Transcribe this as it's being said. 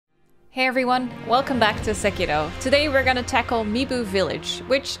Hey everyone, welcome back to Sekiro. Today we're gonna tackle Mibu Village,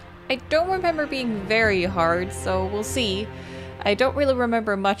 which I don't remember being very hard, so we'll see. I don't really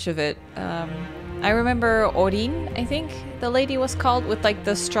remember much of it. I remember Orin, I think the lady was called, with like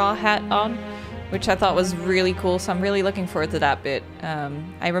the straw hat on, which I thought was really cool, so I'm really looking forward to that bit.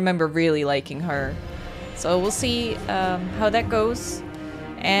 I remember really liking her. So we'll see how that goes.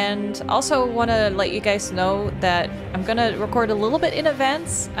 And also want to let you guys know that I'm gonna record a little bit in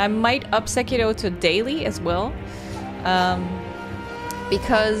advance. I might up Sekiro to daily as well.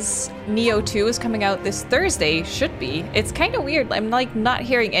 Because Neo 2 is coming out this Thursday, should be. It's kind of weird, I'm like not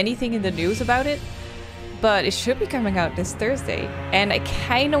hearing anything in the news about it. But it should be coming out this Thursday. And I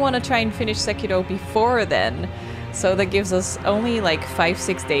kind of want to try and finish Sekiro before then. So that gives us only like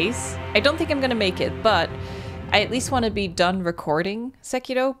 5-6 days. I don't think I'm gonna make it, but I at least want to be done recording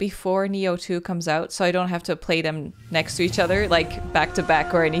Sekiro before Neo 2 comes out, so I don't have to play them next to each other, like back to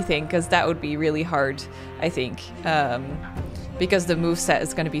back or anything, because that would be really hard, I think, because the moveset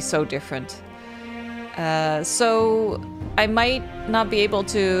is going to be so different. So I might not be able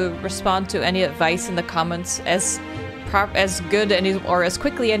to respond to any advice in the comments as good or as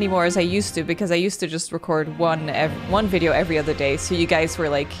quickly anymore as I used to, because I used to just record one video every other day, so you guys were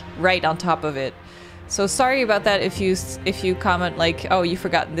like right on top of it. So sorry about that if you comment like, oh, you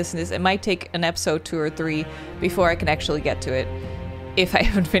forgot this and this. It might take an episode 2 or 3 before I can actually get to it, if I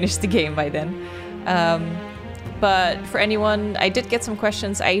haven't finished the game by then. But for anyone, I did get some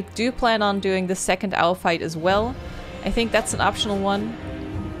questions. I do plan on doing the second owl fight as well. I think that's an optional one.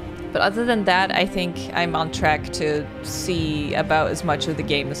 But other than that, I think I'm on track to see about as much of the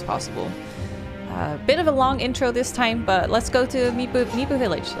game as possible. Bit of a long intro this time, but let's go to Mibu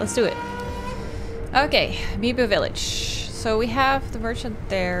Village. Let's do it. Okay, Mibu Village. So we have the merchant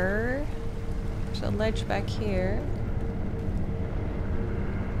there. There's a ledge back here.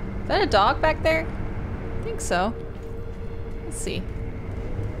 Is that a dog back there? I think so. Let's see.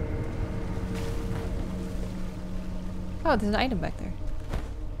 Oh, there's an item back there.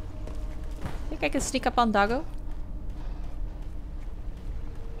 Think I can sneak up on Doggo?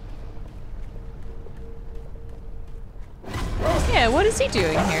 Yeah, what is he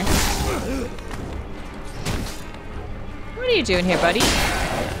doing here? What are you doing here, buddy?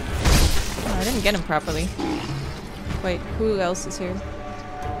 Oh, I didn't get him properly. Wait, who else is here?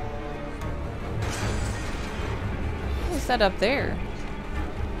 What's that up there?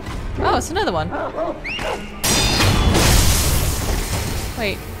 Oh, it's another one.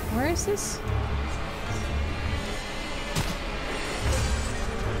 Wait, where is this?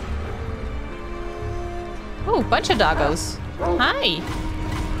 Oh, bunch of doggos. Hi!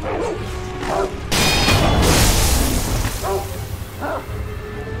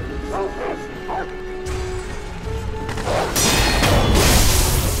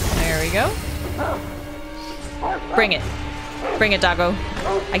 There we go. Bring it. Bring it, doggo.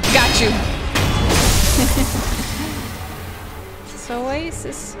 I got you! So why is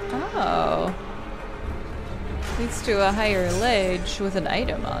this? Oh. Leads to a higher ledge with an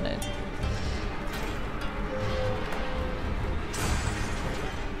item on it.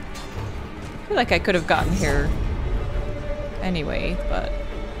 I feel like I could have gotten here anyway, but...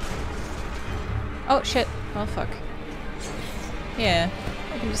 Oh, shit. Oh, fuck. Yeah,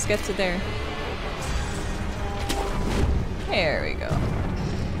 I can just get to there. There we go.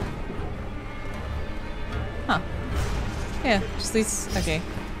 Huh. Yeah, just these... Okay.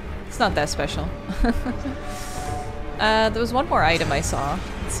 It's not that special. There was one more item I saw.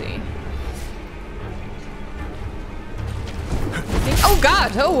 Let's see. Oh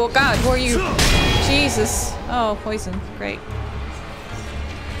god! Oh god, who are you? Jesus. Oh, poison. Great.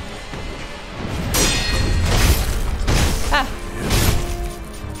 Ah!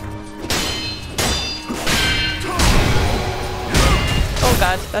 Oh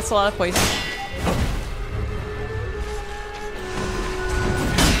god, that's a lot of poison.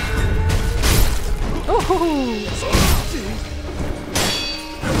 Oh!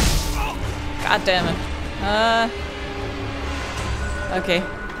 God damn it. Okay.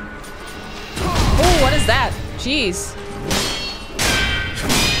 Oh, what is that? Jeez.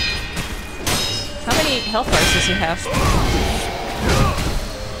 How many health bars does he have?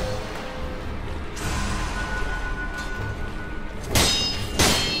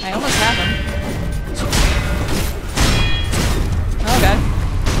 I almost have him. Oh god.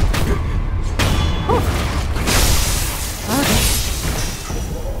 Okay.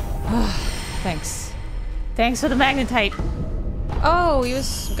 Oh, thanks. Thanks for the magnetite. Oh, he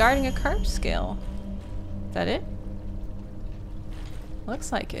was guarding a carb scale. Is that it?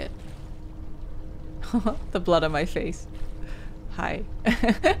 Looks like it. The blood on my face. Hi.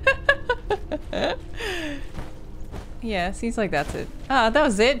 Yeah, seems like that's it. Ah, that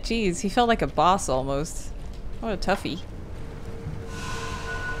was it? Jeez, he felt like a boss almost. What a toughie.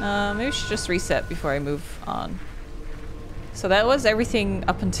 Maybe we should just reset before I move on. So that was everything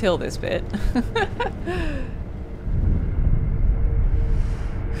up until this bit.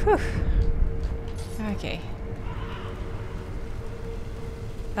 Whew. Okay.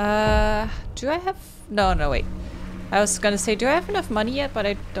 Do I have... No, wait. I was gonna say, do I have enough money yet? But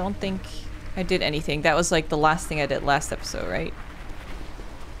I don't think I did anything. That was like the last thing I did last episode, right?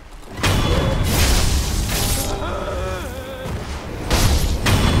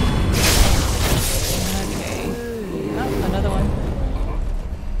 Okay. Oh, another one.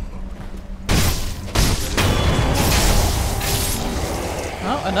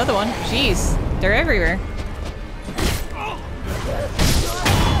 Oh, another one. Jeez. They're everywhere.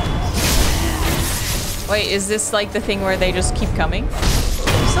 Wait, is this like the thing where they just keep coming?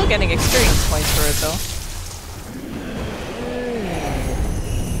 I'm still getting experience points for it though.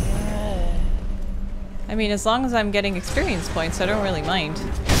 I mean, as long as I'm getting experience points, I don't really mind.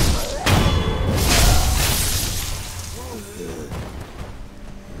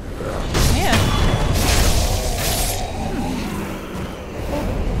 Yeah.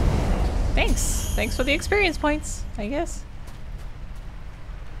 Thanks. Thanks for the experience points, I guess.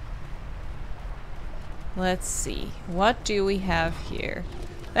 Let's see. What do we have here?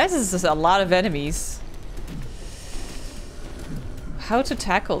 This is just a lot of enemies. How to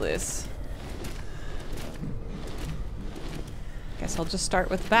tackle this? Guess I'll just start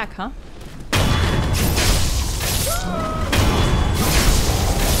with the back, huh?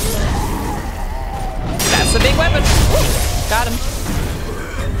 That's the big weapon! Ooh, got him.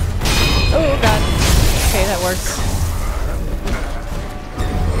 Oh god. Okay, that works.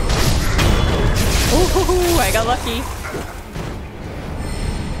 Ooh, I got lucky.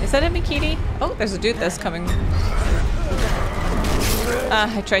 Is that a Mikiti? Oh, there's a dude that's coming.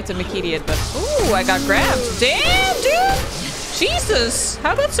 I tried to Mikiti it, but... Ooh, I got grabbed. Damn, dude! Jesus!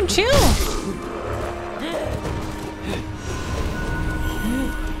 How about some chill?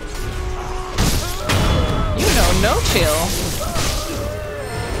 You know, no chill.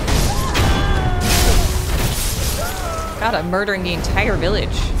 God, I'm murdering the entire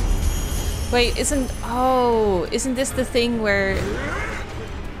village. Wait, isn't this the thing where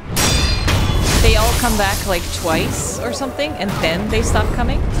they all come back like twice or something and then they stop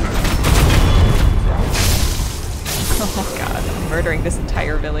coming? Oh my god, I'm murdering this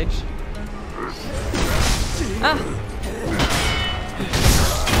entire village. Ah!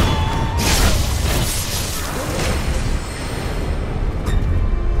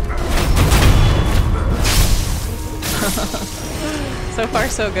 So far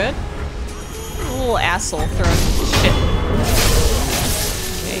so good. Little asshole throwing shit.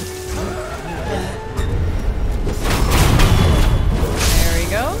 Okay. There we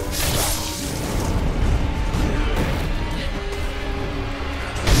go.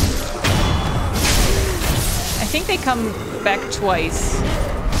 I think they come back twice.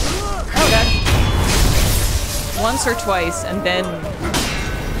 Oh god. Once or twice, and then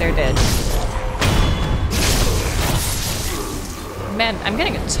they're dead. Man, I'm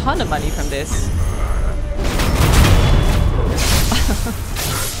getting a ton of money from this.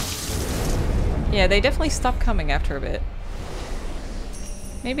 Yeah, they definitely stop coming after a bit.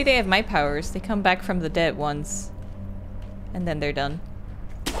 Maybe they have my powers. They come back from the dead once. And then they're done.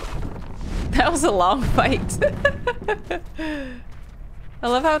 That was a long fight. I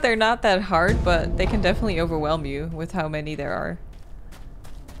love how they're not that hard, but they can definitely overwhelm you with how many there are.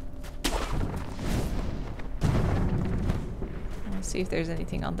 Let's see if there's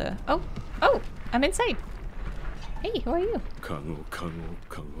anything on the... Oh! Oh! I'm inside! Hey, who are you? Kago.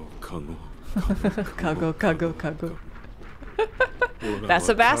 That's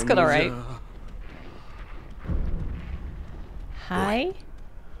a basket, alright. Hi?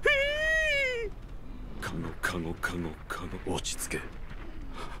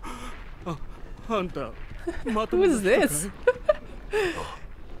 Who is this?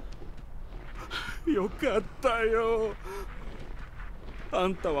 よかったよ。あ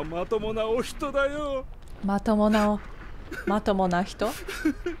んたはまともなお人だよ。まともな人？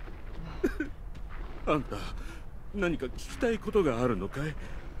あんた何か聞きたいことがあるのかい？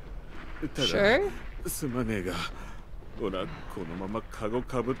ただ、すまねえが、ほらこのままカゴ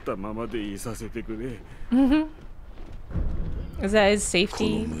かぶったままでいさせてくれ。Is that his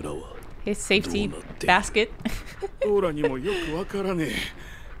safety? His safety basket? オーラにもよくわからねえ。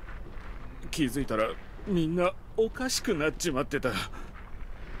気づいたらみんなおかしくなっちまってた。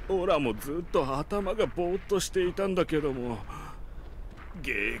オーラもずっと頭がぼーっとしていたんだけども。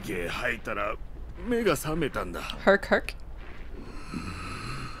ゲーゲー吐いたら目が覚めたんだ。Herk herk.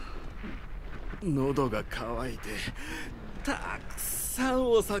 喉が渇いてたくさ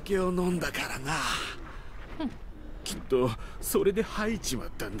んお酒を飲んだからな。きっとそれで吐いちまっ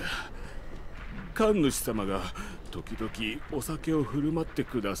たんだ。神主様が時々お酒を振る舞って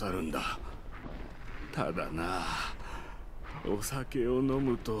くださるんだ。ただな、お酒を飲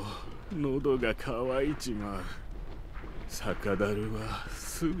むと喉が渇いちまう。酒樽は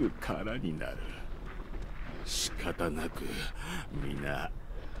すぐ空になる。仕方なく皆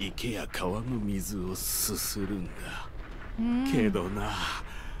池や川の水をすするんだ。けどな、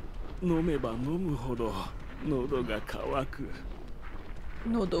飲めば飲むほど喉が渇く。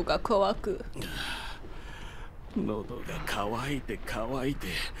喉が渇く。喉が渇いて渇いて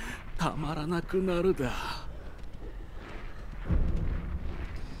たまらなくなるだ。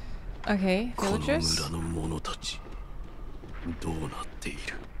Okay, この villagers? 村の者たちどうなってい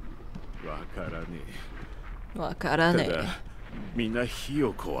る？わからねわからえ。ねただみんな火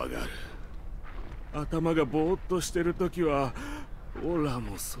を怖がる。頭がぼーっとしてるときはオラ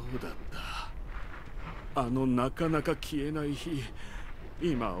もそうだった。あのなかなか消えない日、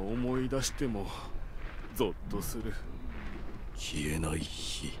今思い出してもゾッとする。消えない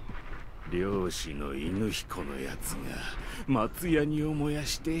火。漁師の犬彦のやつが松ヤニを燃や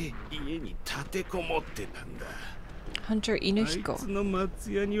して家に立てこもってたんだ。Hunter あ Inuhiko. いつの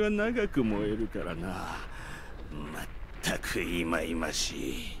松ヤニは長く燃えるからな。まったくいまいまし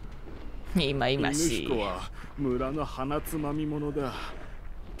い。今犬しい。彦は村の鼻つまみ者だ。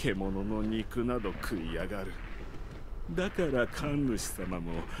獣の肉など食いやがる。だから神主様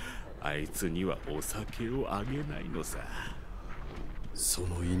もあいつにはお酒をあげないのさ。そ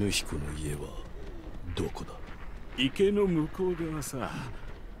の犬彦の家はどこだ？池の向こう側さ、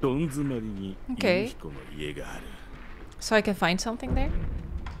どん詰まりに犬彦の家がある。So I can find something there?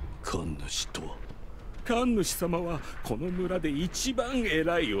 神主とは？神主様はこの村で一番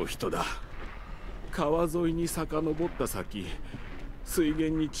偉いお人だ。川沿いに遡った先、水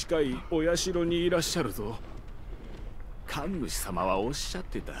源に近いお社にいらっしゃるぞ。神主様はおっしゃっ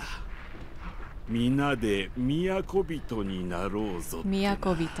てた。皆で都人になろうぞってな。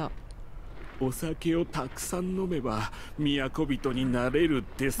都人。お酒をたくさん飲めば都人になれるっ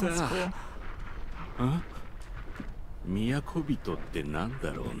てさ。あ？都人ってなん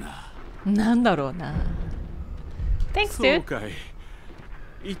だろうな。なんだろうな。Thanks, そう dude. かい。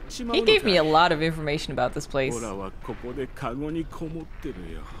言っちまう He のかい。 gave me a lot of information about this place. オラはここでカゴにこもって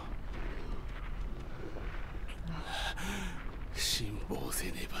るよ。辛抱せ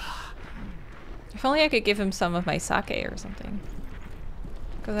ねば。 If only I could give him some of my sake or something.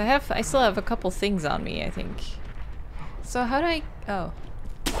 Because I still have a couple things on me, I think. So how do I, oh. I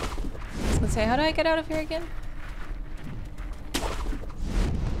was gonna say, how do I get out of here again?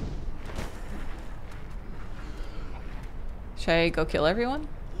 Should I go kill everyone?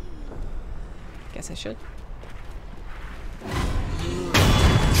 Guess I should.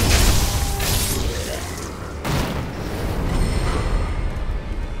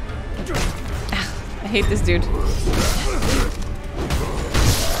 I hate this dude. It's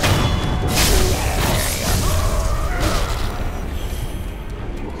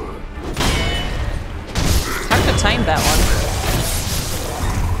hard to time that one.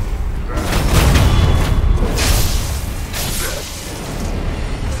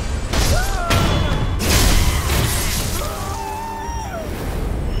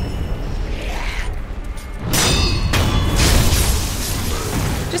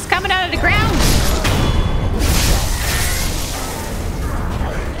 Just coming out of the ground.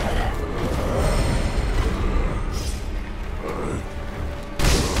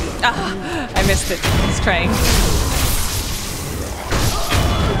 Ah, I missed it. He's trying.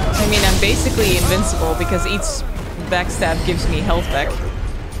 I mean, I'm basically invincible because each backstab gives me health back.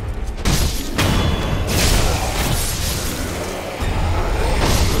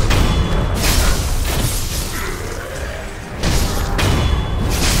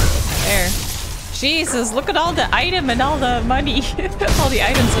 There. Jesus, look at all the item and all the money. All the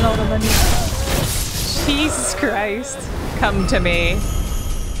items and all the money. Jesus Christ. Come to me.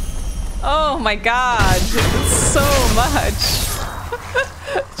 Oh my god. So much.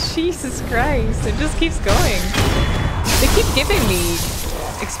 Jesus Christ. It just keeps going. They keep giving me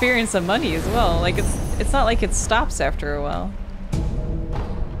experience and money as well. Like it's not like it stops after a while.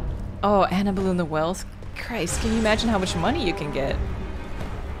 Oh, Annabelle in the Wealth. Christ, can you imagine how much money you can get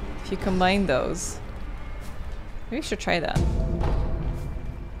if you combine those? Maybe we should try that.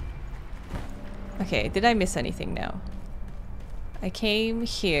 Okay, did I miss anything now? I came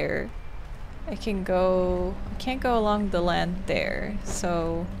here. I can't go along the land there,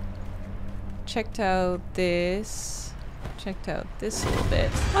 so checked out this a little bit.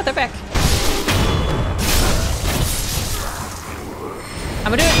 Oh, they're back.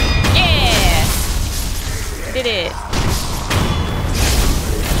 I'm gonna do it. Yeah! I did it.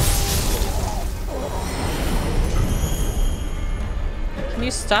 Can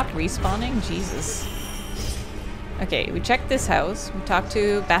you stop respawning? Jesus. Okay, we checked this house. We talked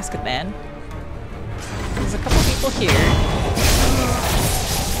to Basket Man. There's a couple people here.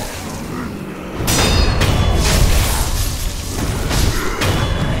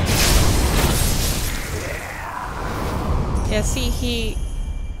 Yeah, see,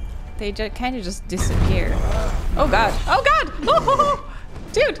 they kind of just disappear. Oh god! Oh god! Oh,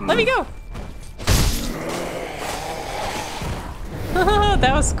 dude, let me go!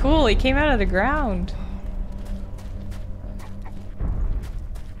 That was cool. He came out of the ground.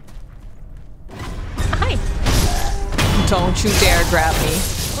 Hi! Don't you dare grab me.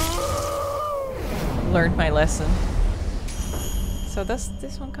 Learned my lesson. So does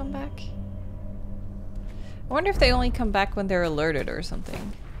this one come back? I wonder if they only come back when they're alerted or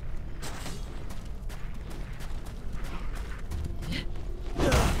something.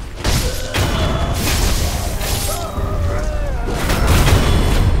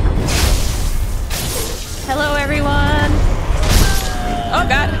 Hello, everyone! Oh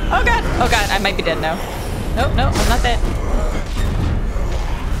god! Oh god! Oh god, I might be dead now. Nope, no, I'm not dead.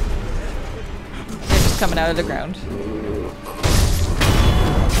 They're just coming out of the ground.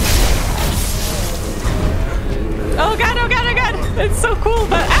 Oh god, oh god, oh god! It's so cool,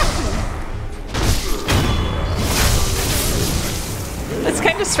 but it's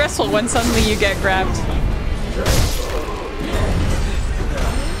kind of stressful when suddenly you get grabbed.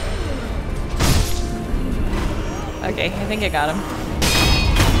 Okay, I think I got him.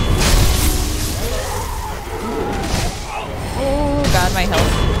 Oh god, my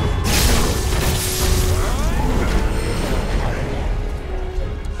health.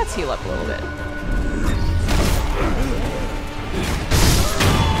 Let's heal up a little bit.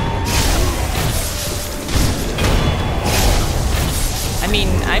 I mean,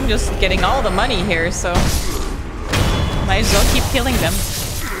 I'm just getting all the money here, so might as well keep killing them.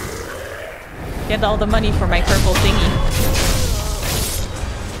 Get all the money for my purple thingy.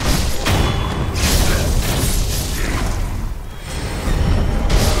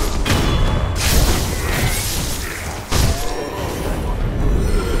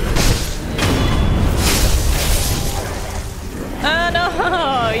 Oh no!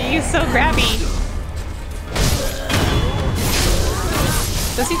 He's so grabby.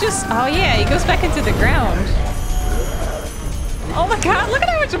 Does he just... Oh yeah, he goes back into the ground. Oh my god, look at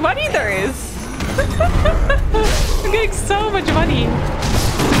how much money there is! I'm getting so much money.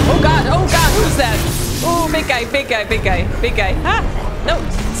 Oh god, who's that? Oh, big guy, big guy, big guy, big guy. Ah! No,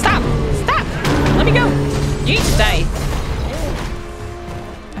 stop! Stop! Let me go! You need to die.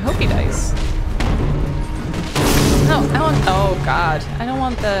 I hope he dies. No, I want... Oh god, I don't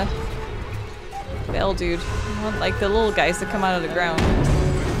want the... bell dude. I want like the little guys that come out of the ground.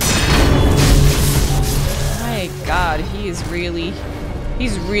 My god, he's really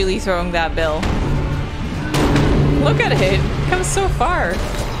throwing that bell. Look at it, it comes so far.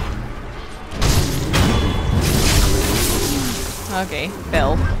 Okay,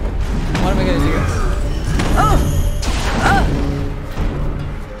 bell. What am I gonna do? Oh! Oh!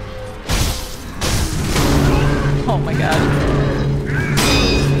 Oh my god.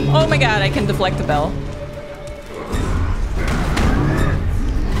 Oh my god, I can deflect the bell.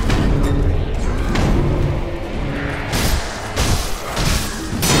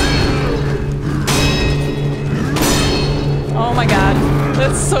 Oh my god,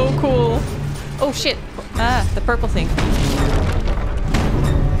 that's so cool. Oh shit. Ah, the purple thing.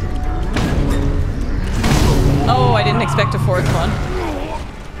 Oh, I didn't expect a fourth one.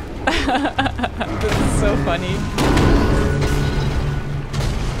 This is so funny.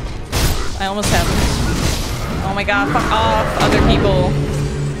 I almost have him. Oh my god, fuck off, other people.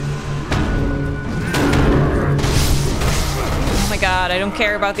 Oh my god, I don't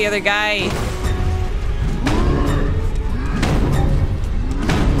care about the other guy.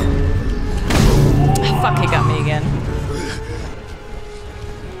 Fuck, he got me again.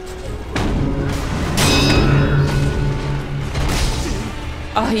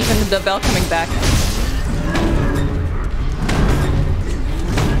 Oh, even the bell coming back.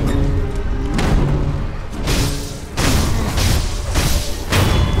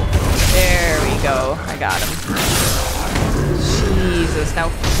 There we go. I got him. Jesus, now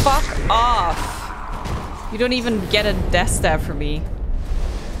fuck off. You don't even get a death stab for me.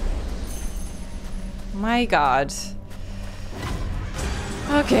 My god.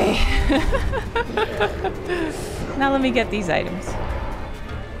 Okay. Now let me get these items.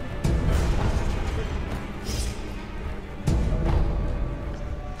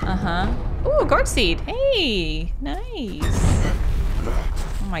 Uh-huh. Ooh, gourd seed. Hey, nice.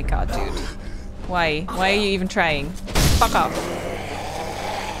 Oh my god, dude. Why? Why are you even trying? Fuck off.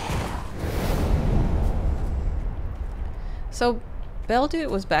 So, Beldude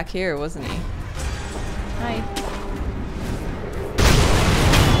was back here, wasn't he? Hi.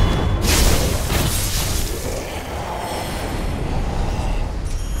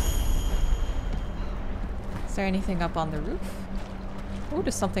 Is there anything up on the roof? Oh,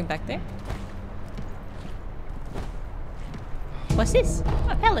 there's something back there. What's this?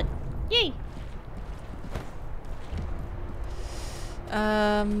 A pellet. Yay!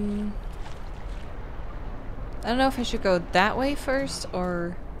 I don't know if I should go that way first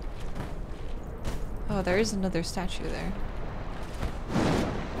or... Oh, there is another statue there.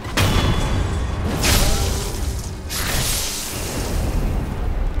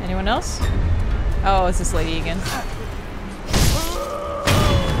 Anyone else? Oh, it's this lady again.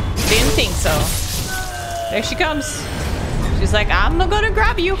 Didn't think so. There she comes. She's like, I'm not gonna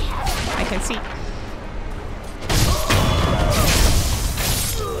grab you. I can see.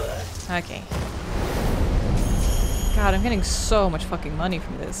 Okay. God, I'm getting so much fucking money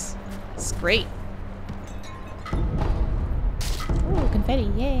from this. It's great. Ooh,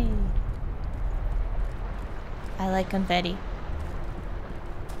 confetti, yay. I like confetti.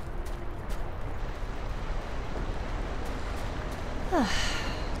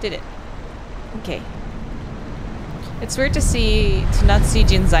 Did it. Okay. It's weird to not see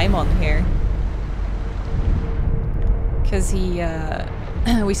Jinzaimon here. Cause he,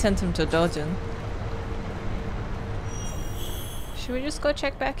 we sent him to Dojin. Should we just go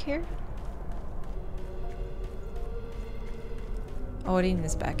check back here? Odin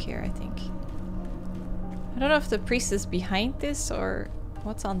is back here, I think. I don't know if the priest is behind this or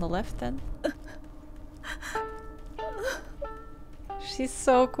what's on the left then. She's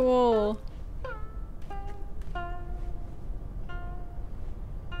so cool.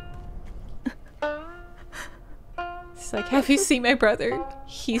 It's like, have you seen my brother?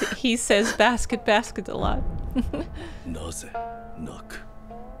 He says basket basket a lot. Naze naku.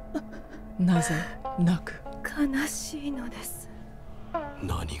 Naze naku. 悲しいのです。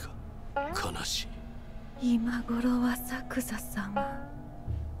何が悲しい。今頃は作座様。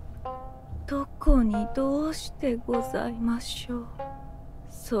どこにどうしてございましょう。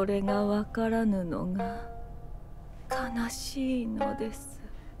それがわからぬのが悲しいのです。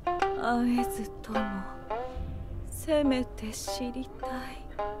会えずともせめて知りた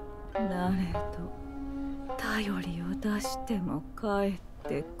い。なれど頼りを出しても帰っ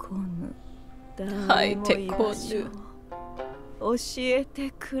てこぬ。誰も居場所を教え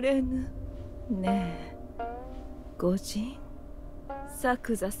てくれぬ。ねえ、御人、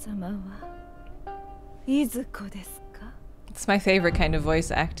作座様はいずこですか? It's my favorite kind of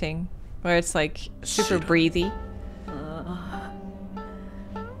voice acting, where it's like super breathy. あ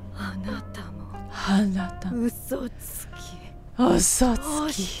なたもあなた嘘つき。嘘ど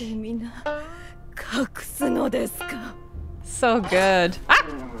うつき。して皆隠すのですか? So good. Ah!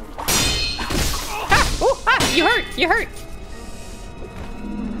 Ah! Ooh, ah! You hurt! You hurt!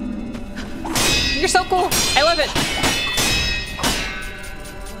 You're so cool! I love it!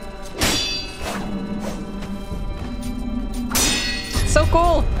 So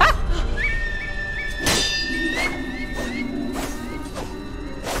cool! Ah!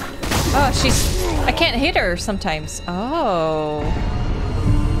 Oh, she's... I can't hit her sometimes. Oh.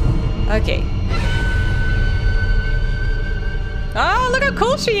 Okay. Oh, look how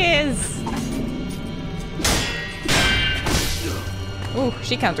cool she is! Ooh,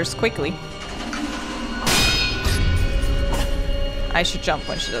 she counters quickly. I should jump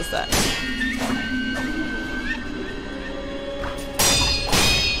when she does that.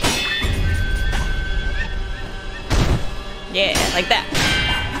 Yeah, like that.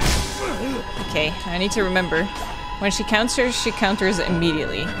 Okay, I need to remember. When she counters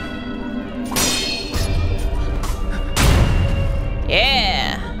immediately.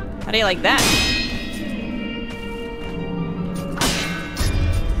 Yeah! How do you like that?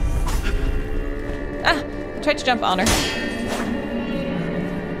 Ah! I tried to jump on her.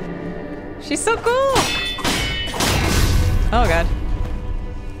 She's so cool! Oh god.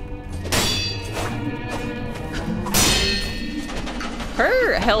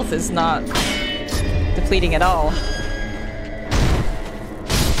 Her health is not depleting at all.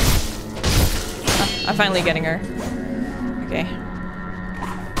 Oh, I'm finally getting her. Okay.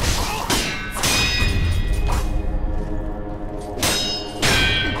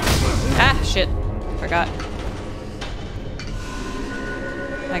 shit. Forgot.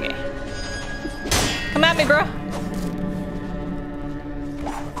 Okay. Come at me, bro.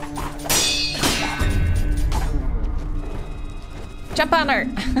 Jump on her.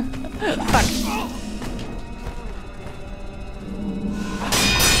 Fuck.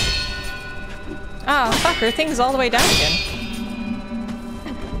 Oh, fuck, her thing's all the way down again.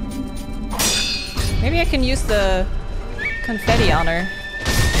 Maybe I can use the confetti on her.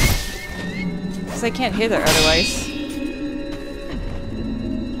 Because I can't hit her otherwise.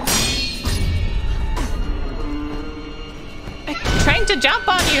 I'm trying to jump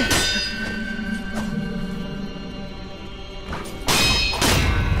on you!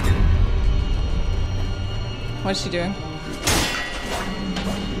 What's she doing?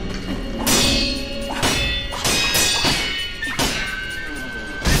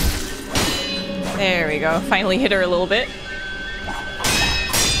 There we go. Finally hit her a little bit.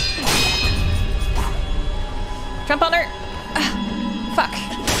 Jump on her! Fuck.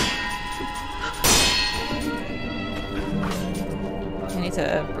 I need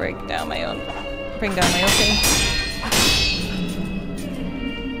to bring down my own thing.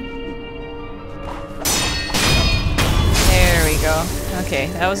 There we go. Okay,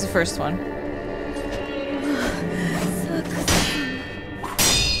 that was the first one.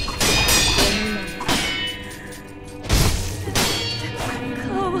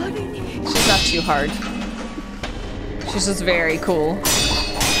 She's not too hard. She's just very cool.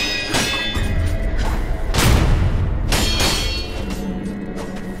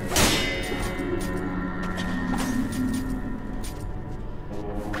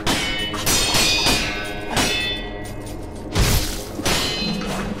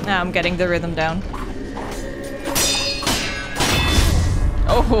 Now I'm getting the rhythm down.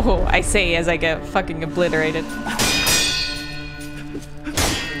 Oh, I say as I get fucking obliterated.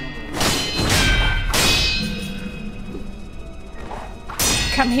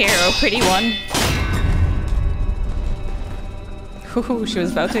 Come here, oh pretty one. Ooh, she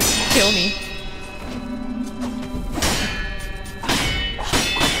was about to kill me.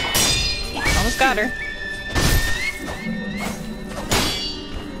 Almost got her.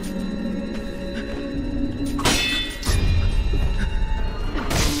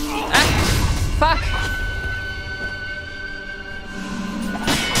 Fuck!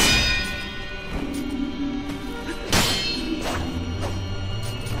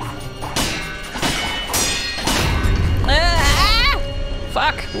 Ah!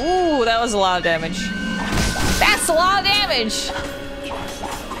 Fuck! Ooh, that was a lot of damage. That's a lot of damage!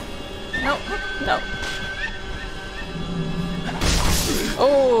 Nope. Nope.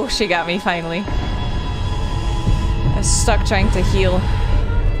 Oh, she got me finally. I was stuck trying to heal.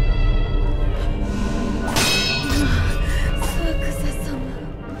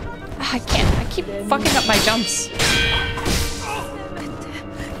 I can't. I keep fucking up my jumps.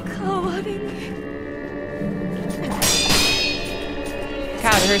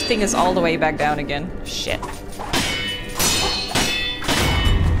 God, her thing is all the way back down again. Shit.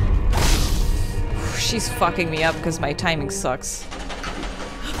 She's fucking me up because my timing sucks.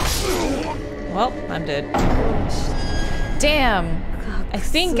 Well, I'm dead. Damn. I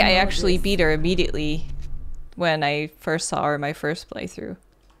think I actually beat her immediately when I first saw her in my first playthrough.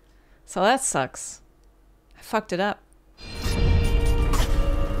 So that sucks. I fucked it up.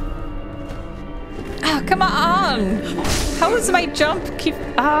 Ah, come on! How does my jump keep...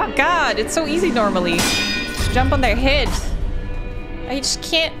 Oh god, it's so easy normally. Jump on their head. I just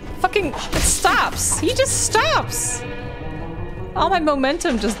can't fucking... It stops! He just stops! All my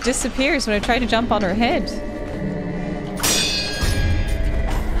momentum just disappears when I try to jump on her head.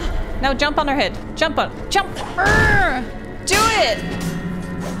 Now jump on her head. Jump on... Jump! Urgh! Do it!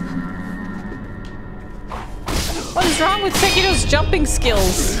 What is wrong with Sekiro's jumping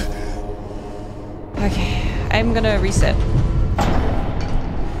skills? Okay, I'm gonna reset.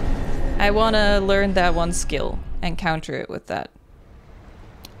 I wanna learn that one skill and counter it with that.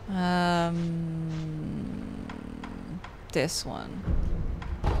 This one.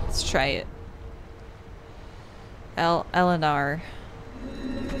 Let's try it. Eleanor.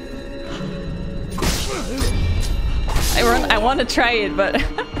 I want to try it, but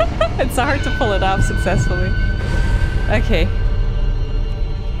it's hard to pull it off successfully. Okay.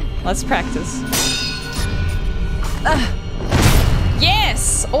 Let's practice.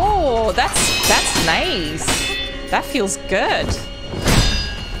 Yes! Oh, that's nice. That feels good.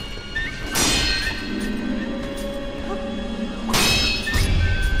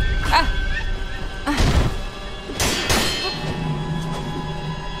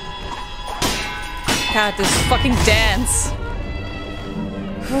 God, this fucking dance.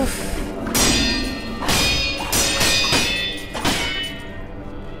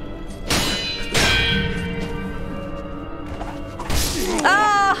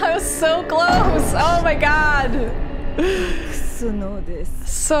 so close! Oh my god! すので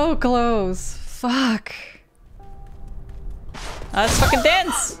す。 So close. Fuck. Let's fucking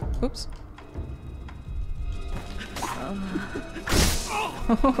dance! Oops.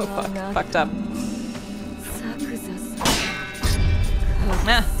 Fuck, fucked up. サクザさん。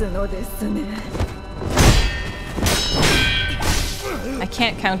 Ah. すのですね。 I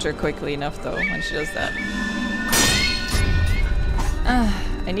can't counter quickly enough though when she does that.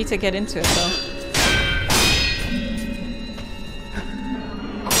 I need to get into it though.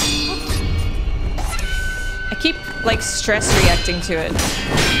 I keep like stress reacting to it.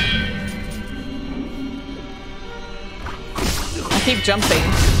 I keep jumping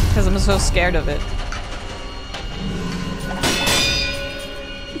because I'm so scared of it.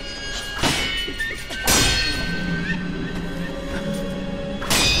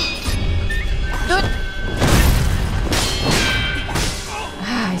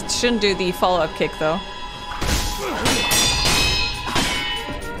 I shouldn't do the follow-up kick though.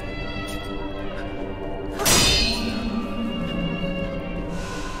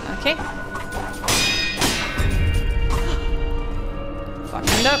 Okay.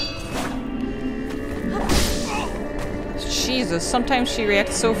 Fucking up. Jesus, sometimes she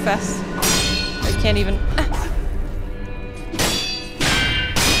reacts so fast. I can't even...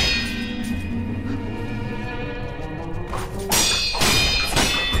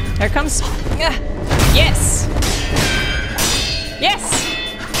 Here it comes. Yes! Yes!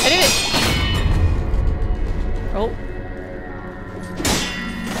 I did it! Oh.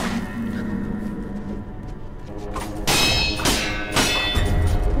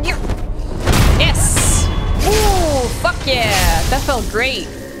 Yes! Ooh, fuck yeah! That felt great.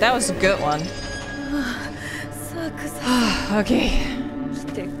 That was a good one. Okay.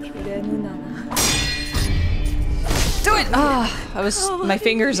 Do it! Ah, my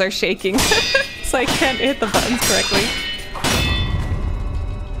fingers are shaking, so I can't hit the buttons correctly.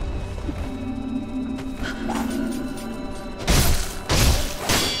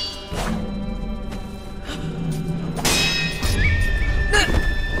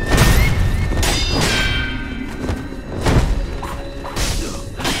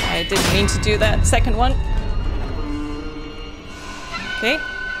 I didn't mean to do that second one. Okay.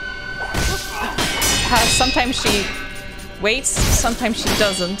 Sometimes she waits, sometimes she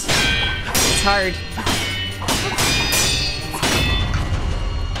doesn't. It's hard.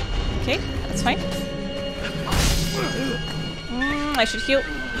 Okay, that's fine. I should heal.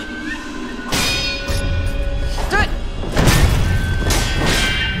 Do it!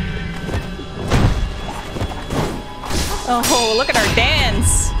 Oh, look at our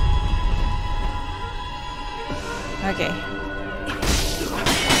dance! Okay.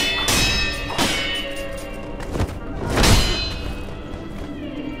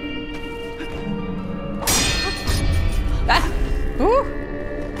 Ooh.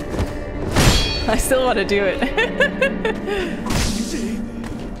 I still want to do it.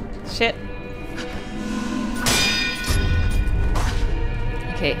 Shit.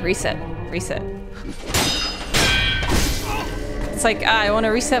 Okay, reset. Reset. It's like, I want to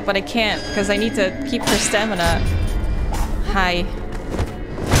reset, but I can't because I need to keep her stamina high.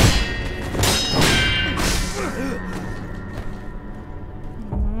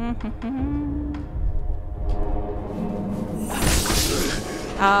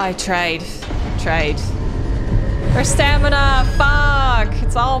 Ah, I tried. Tried. Her stamina! Fuck!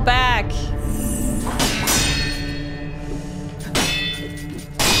 It's all back!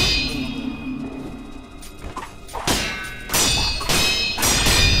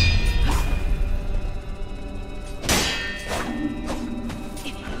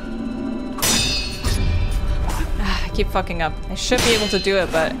 I keep fucking up. I should be able to do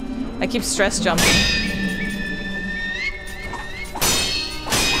it, but I keep stress jumping.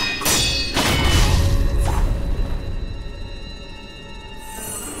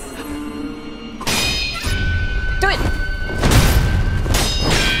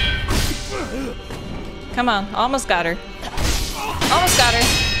 Come on, almost got her. Almost got her.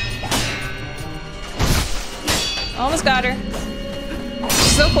 Almost got her.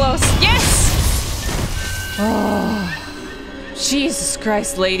 So close. Yes! Oh, Jesus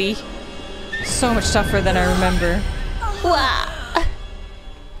Christ, lady. So much tougher than I remember.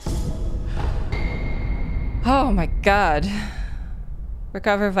 Oh my god.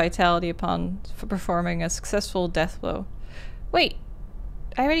 Recover vitality upon performing a successful death blow. Wait,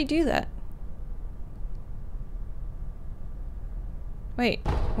 I already do that. Wait,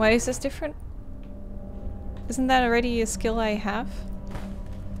 why is this different? Isn't that already a skill I have?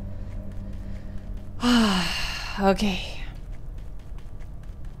 Okay.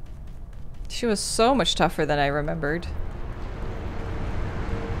 She was so much tougher than I remembered.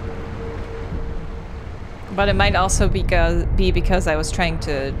 But it might also be because I was trying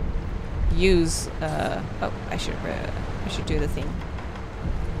to use oh, I should do the thing.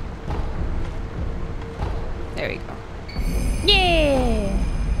 There we go. Yeah.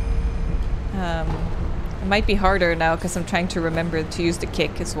 It might be harder now because I'm trying to remember to use the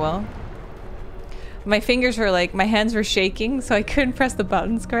kick as well. My fingers were like, my hands were shaking, so I couldn't press the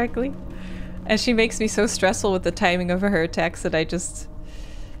buttons correctly. And she makes me so stressful with the timing of her attacks that I just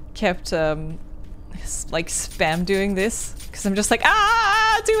kept like spam doing this because I'm just like,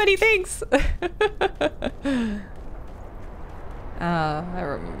 ah, too many things. I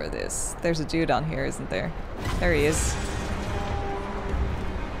remember this. There's a dude on here, isn't there? There he is.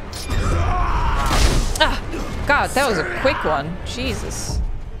 Ah! God, that was a quick one. Jesus.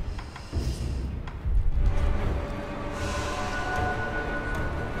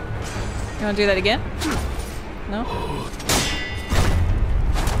 You wanna do that again? No?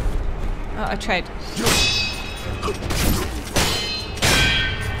 Oh, I tried.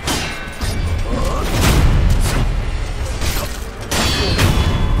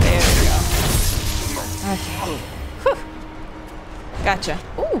 There we go. Okay. Whew. Gotcha.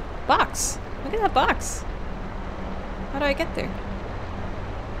 Ooh, box. Look at that box. How do I get there?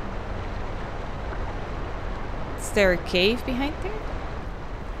 Is there a cave behind there?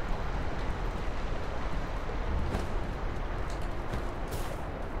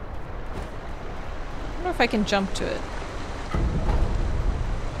 I wonder if I can jump to it.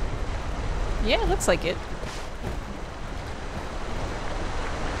 Yeah, it looks like it.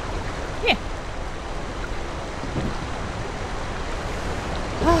 Yeah.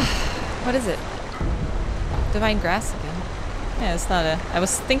 What is it? Divine grass again. Yeah, it's not a... I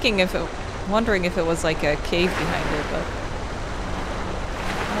was thinking if it... wondering if it was like a cave behind it, but...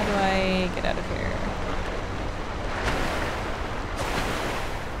 How do I get out of here?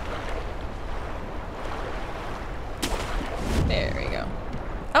 There we go.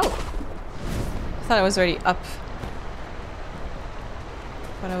 Oh! I thought I was already up.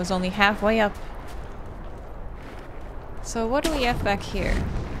 But I was only halfway up. So what do we have back here?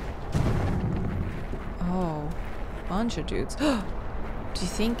 Oh, bunch of dudes. Do you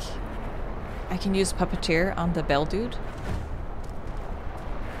think I can use Puppeteer on the bell dude?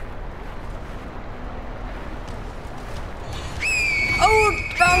 Oh,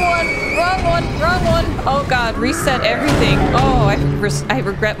 wrong one! Wrong one! Wrong one! Oh god, reset everything. Oh, I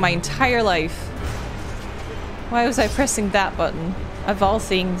regret my entire life. Why was I pressing that button? Of all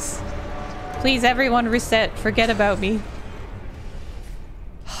things. Please, everyone reset. Forget about me.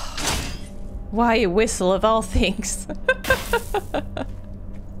 Why a whistle of all things?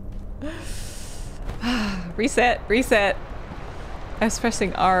 Reset, reset. I was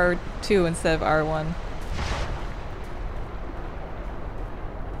pressing R2 instead of R1.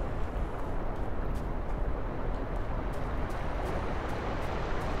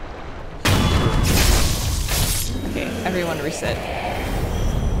 Okay, everyone reset.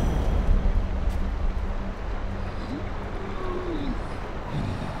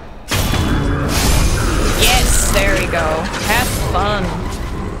 Yes, there we go. Have fun.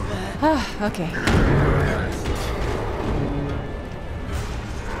 Okay.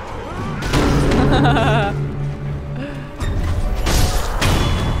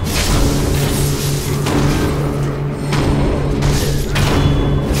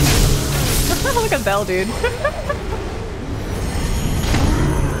 Look at Belle, dude.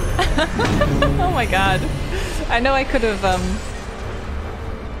 Oh my god. I know I could have,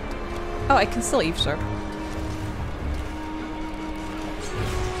 Oh, I can still eavesdrop.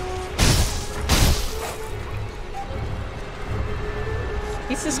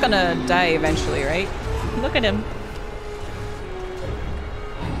 He's just gonna die eventually, right? Look at him.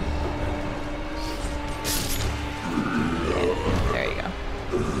 Yeah, there you go.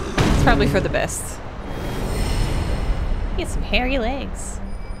 It's probably for the best. He has some hairy legs.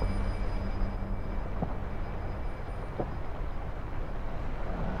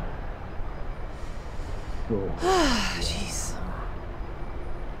 Jeez.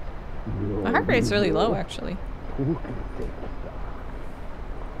 My heart rate's really low, actually.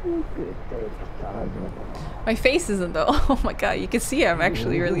 My face isn't though. Oh my god, you can see I'm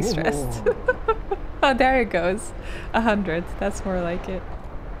actually really stressed. Oh, there it goes. 100. That's more like it.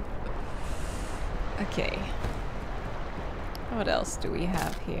 Okay. What else do we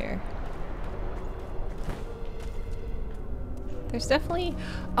have here? There's definitely...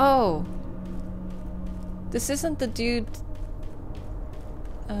 Oh! This isn't the dude...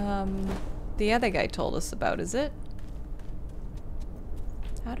 the other guy told us about, is it?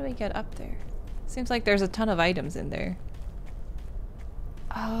 How do we get up there? Seems like there's a ton of items in there.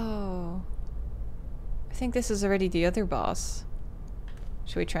 Oh. I think this is already the other boss.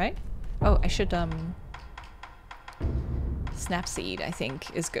 Should we try? Oh, I should, Snapseed, I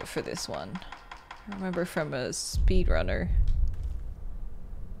think, is good for this one. I remember from a speedrunner.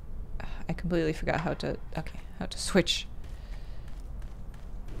 I completely forgot how to... Okay, how to switch.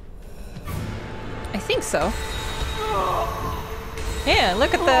 I think so. Yeah,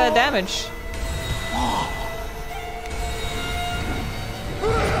 look at the damage.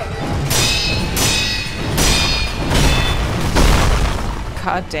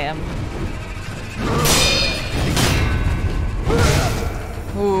 God damn.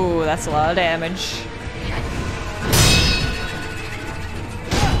 Ooh, that's a lot of damage.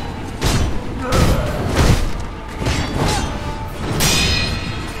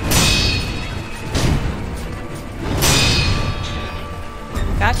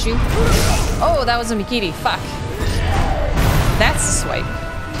 Got you. Oh, that was a Mikiri. Fuck. That's a swipe.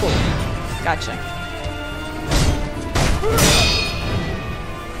 Cool. Gotcha.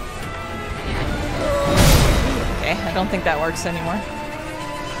 Okay, I don't think that works anymore.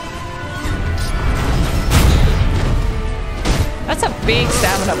 That's a big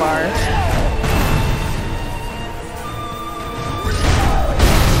stamina bar.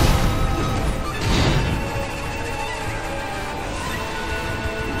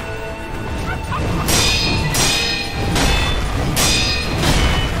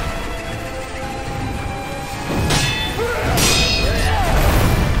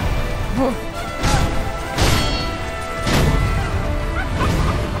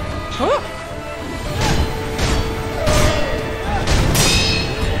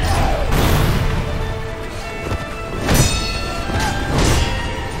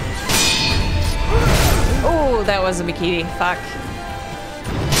 That was a Mikiri. Fuck.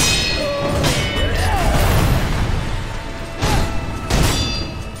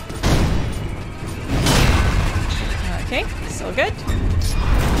 Okay, still good.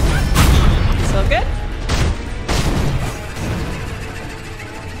 Still good.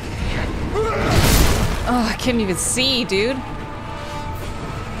 Oh, I can't even see, dude.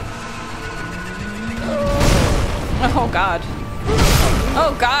 Oh god.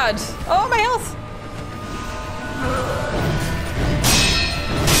 Oh god. Oh, my health.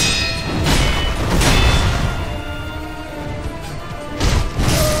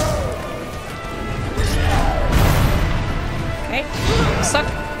 Okay, suck.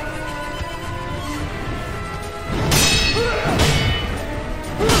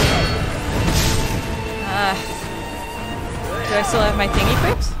 Do I still have my thing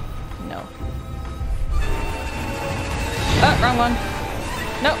equipped? No. Oh, wrong one.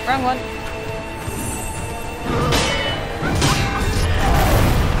 No, wrong one.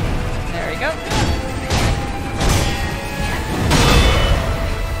 There we go.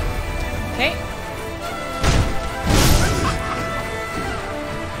 Okay.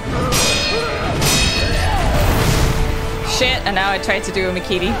 Shit, and now I tried to do a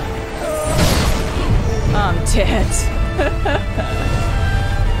Mikiri. I'm dead.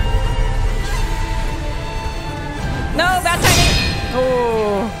 No, bad timing!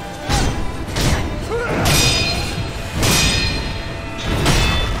 Oh.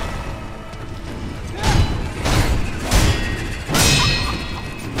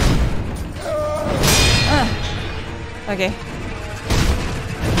 Okay.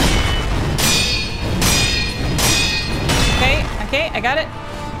 Okay, I got it.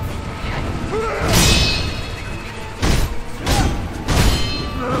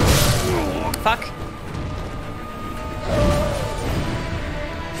 Fuck.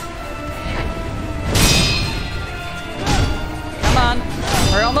 Come on.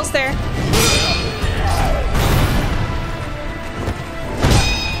 We're almost there.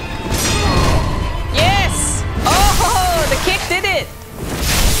 Yes! Oh, the kick did it!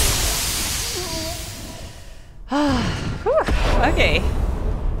 Okay.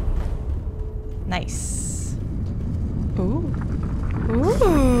 Nice. Ooh.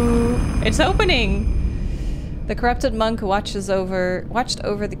 Ooh. It's opening! The corrupted monk watched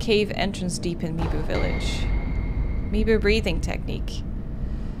over the cave entrance deep in Mibu village. Mibu breathing technique.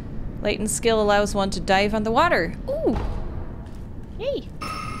 Latent skill allows one to dive underwater. Ooh! Yay!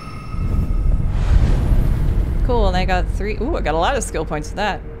 Cool, and I got 3. Ooh, I got a lot of skill points for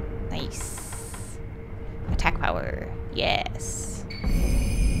that. Nice. Attack power. Yes.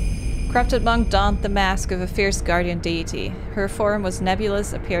 Corrupted monk donned the mask of a fierce guardian deity. Her form was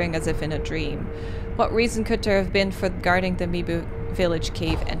nebulous, appearing as if in a dream. What reason could there have been for guarding the Mibu village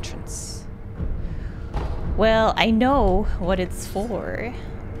cave entrance? Well, I know what it's for.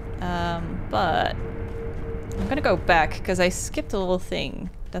 But I'm gonna go back because I skipped a little thing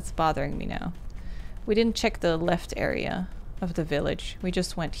that's bothering me now. We didn't check the left area of the village. We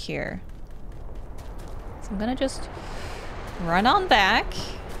just went here. So I'm gonna just run on back.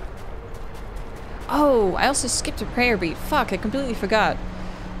 Oh, I also skipped a prayer beat. Fuck, I completely forgot.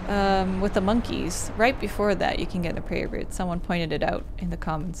 With the monkeys. Right before that, you can get a prayer beat. Someone pointed it out in the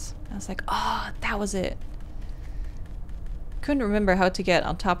comments. I was like, oh, that was it. Couldn't remember how to get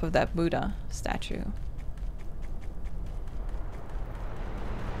on top of that Buddha statue.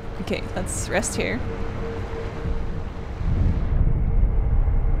 Okay, let's rest here.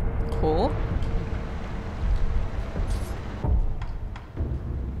 Cool.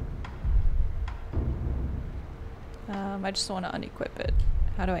 I just want to unequip it.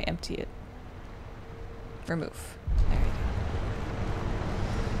 How do I empty it? Remove. There we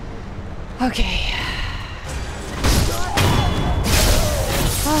go. Okay.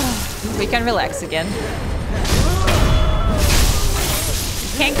 We can relax again.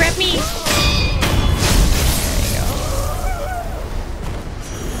 You can't grab me! There you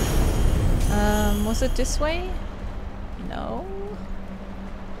go. Was it this way? No.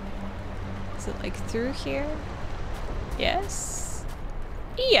 Is it like through here? Yes?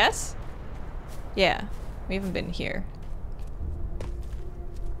 Yes? Yeah, we haven't been here.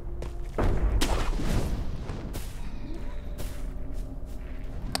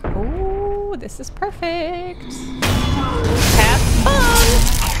 Oh, this is perfect. Have fun!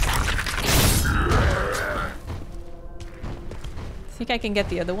 Think I can get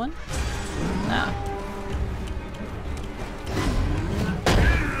the other one? No.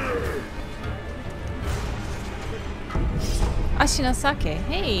 Ashinasake.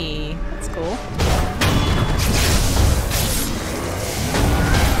 Hey, that's cool.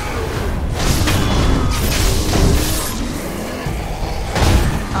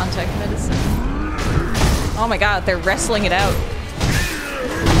 Contact medicine. Oh my god, they're wrestling it out.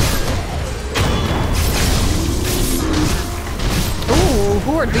 Ooh,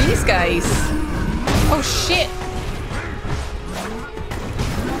 who are these guys? Oh shit.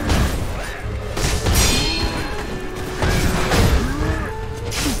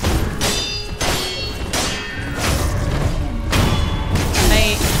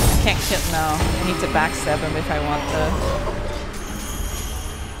 No, I need to backstab him if I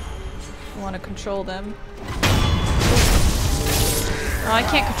want to control them. Oh, I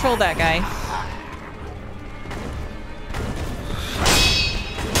can't control that guy.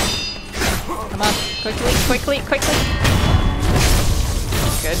 Come on, quickly, quickly, quickly.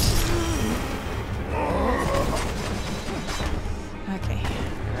 Good. Okay.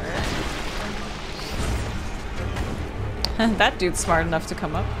 That dude's smart enough to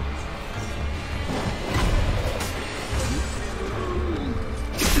come up.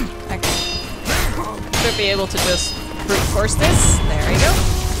 Should be able to just brute force this. There we go.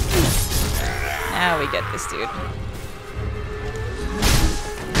 Now we get this dude.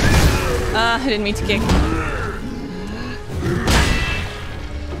 I didn't mean to kick.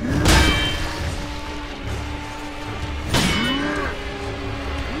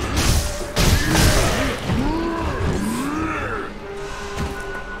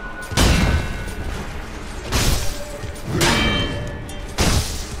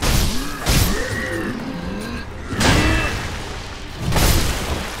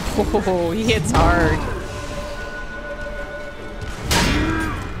 Oh, he hits hard.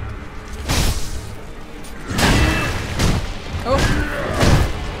 Oh.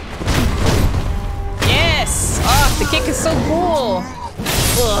 Yes! Oh, the kick is so cool.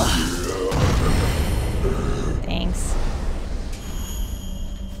 Ugh. Thanks.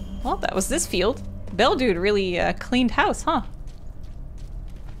 Well, that was this field. Bell dude really cleaned house, huh?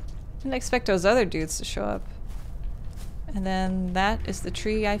 Didn't expect those other dudes to show up. And then that is the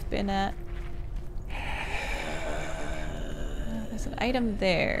tree I've been at. There's an item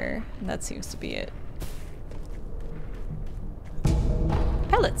there, and that seems to be it.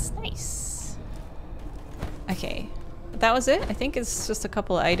 Pellets, nice. Okay, that was it. I think it's just a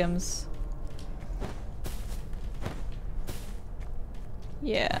couple of items.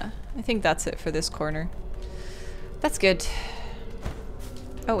 Yeah, I think that's it for this corner. That's good.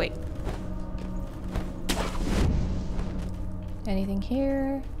 Oh wait. Anything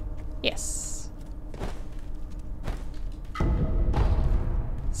here? Yes.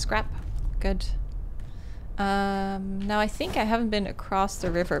 Scrap. Good. Now I think I haven't been across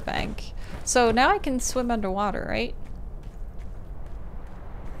the riverbank. So now I can swim underwater, right?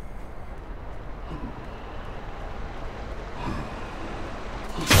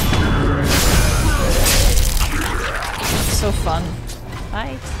 So fun.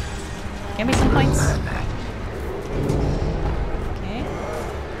 Bye. Give me some points. Okay.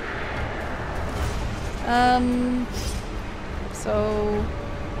 So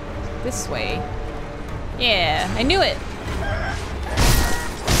this way. Yeah, I knew it.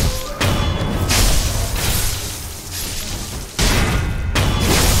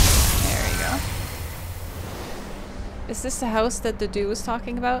 There we go. Is this the house that the dude was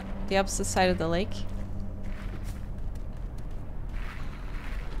talking about? The opposite side of the lake?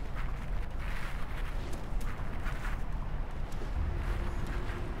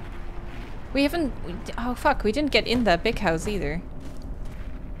 We haven't... oh fuck, we didn't get in that big house either.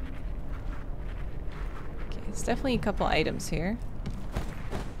 Okay, it's definitely a couple items here.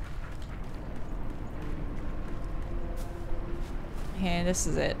 And this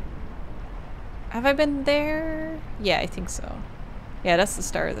is it. Have I been there? Yeah, I think so. Yeah, that's the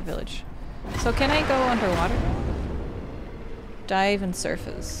start of the village. So can I go underwater? Dive and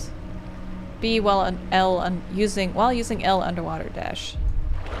surface. B while on L on using L underwater dash.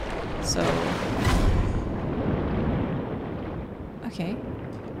 So okay.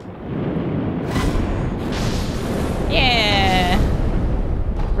 Yeah.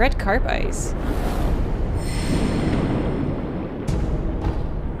 Red carp eyes.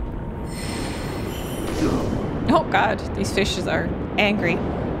 Oh god, these fishes are angry.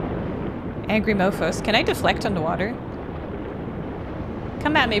 Angry mofos. Can I deflect underwater?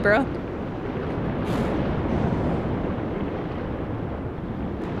 Come at me, bro.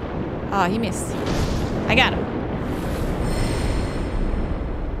 Oh, he missed. I got him.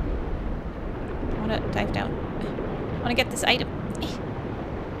 I wanna dive down. I wanna get this item.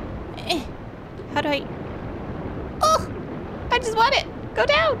 How do I... oh! I just want it! Go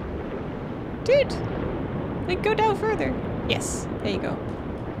down! Dude! Like, go down further. Yes, there you go.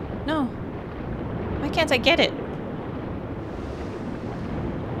 No. Why can't I get it?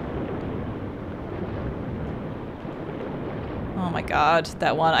 Oh my god,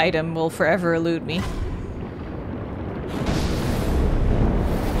 that one item will forever elude me.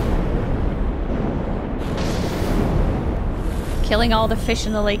 Killing all the fish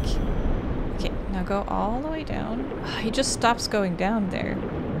in the lake. Okay, now go all the way down. He just stops going down there.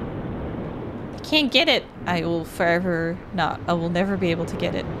 I can't get it. I will forever not. I will never be able to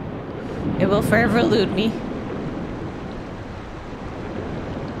get it. It will forever elude me.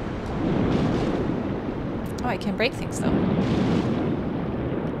 Oh, I can break things though.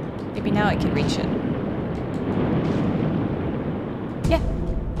 Maybe now I can reach it. Yeah.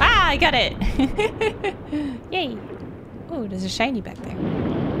 Ah, I got it! Yay! Oh, there's a shiny back there.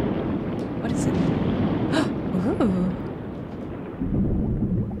 What is it? Ooh.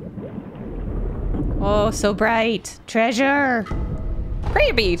 Oh, so bright. Treasure!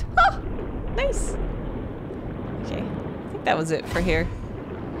 Prayer bead! Oh, nice! Okay, I think that was it for here.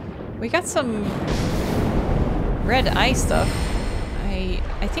 We got some red eye stuff.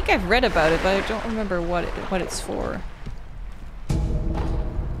 I think I've read about it, but I don't remember what it's for.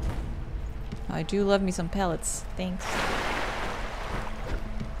 I do love me some pellets. Thanks.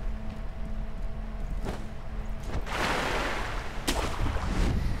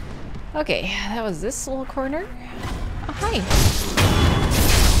 Okay, that was this little corner. Oh, hi!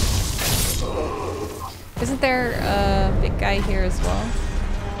 Isn't there a big guy here as well?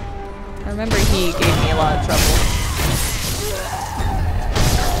 I remember he gave me a lot of trouble.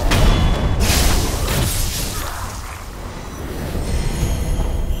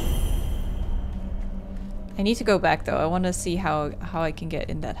 I need to go back though. I want to see how I can get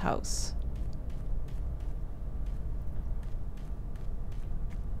in that house.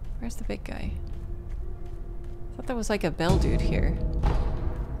 Where's the big guy? I thought there was like a bell dude here.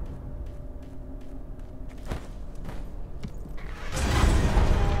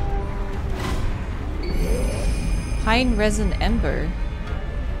 Pine resin ember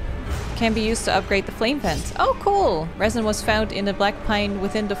can be used to upgrade the flame vent. Oh, cool! Resin was found in the black pine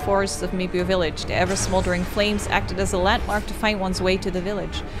within the forests of Mibu village. The ever-smoldering flames acted as a landmark to find one's way to the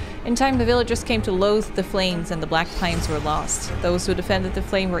village. In time, the villagers came to loathe the flames and the black pines were lost. Those who defended the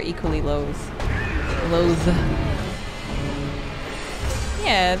flame were equally loath.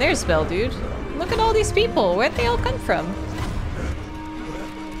 Yeah, there's Bell Dude. Look at all these people. Where'd they all come from?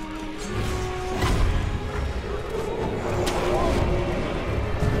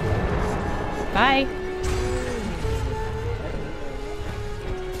 Bye.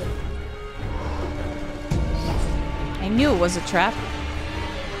 I knew it was a trap.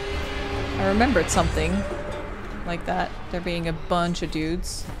 I remembered something like that. There being a bunch of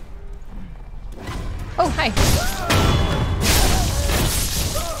dudes. Oh, hi.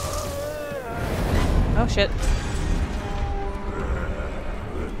 Oh, shit.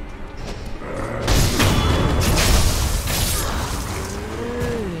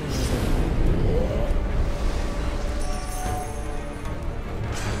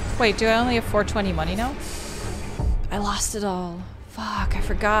 Wait, do I only have 420 money now? I lost it all. Fuck, I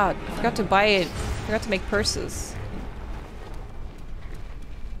forgot. I forgot to buy it. I forgot to make purses.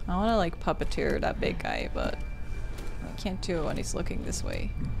 I want to like puppeteer that big guy, but I can't do it when he's looking this way.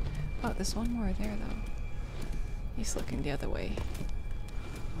 Oh, there's one more there though. He's looking the other way.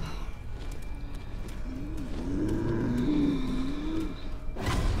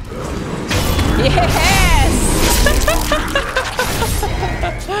 Yes!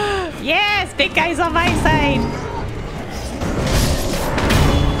 Yes! Big guy's on my side!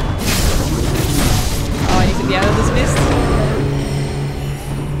 Oh, I need to be out of this mist.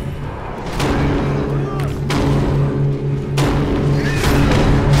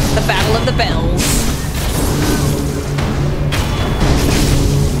 The Battle of the Bells.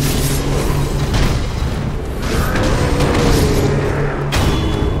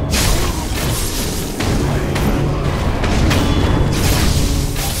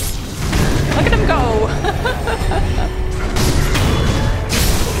 Look at him go!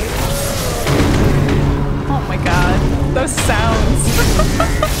 Oh my god, those sounds.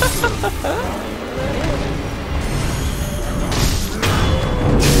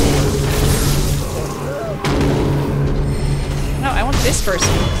 No, I want this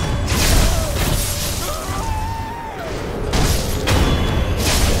person.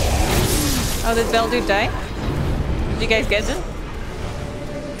 Oh, did Bell Dude die? Did you guys get him?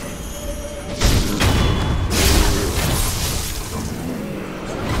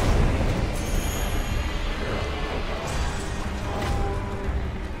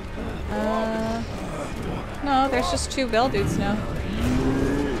 No, there's just 2 Bell Dudes now.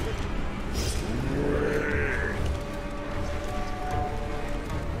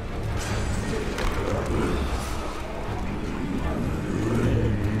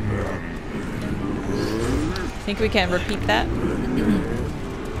 Think we can repeat that?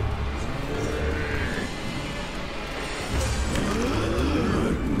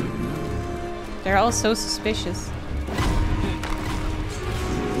 They're all so suspicious.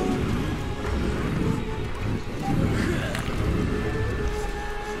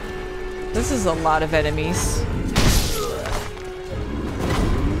 This is a lot of enemies.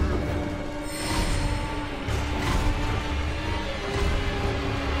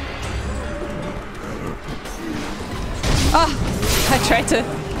 Oh, I tried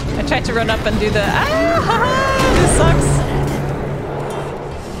to run up and do the this sucks.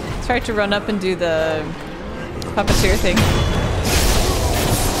 Tried to run up and do the puppeteer thing.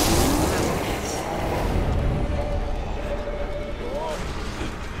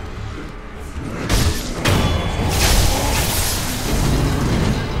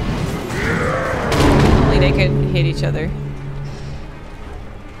 Only they could hit each other.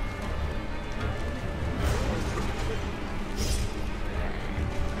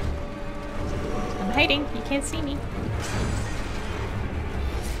 Hiding. You can't see me.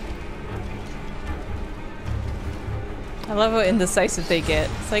 I love how indecisive they get.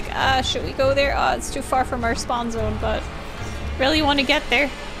 It's like, should we go there? Oh, it's too far from our spawn zone, but really want to get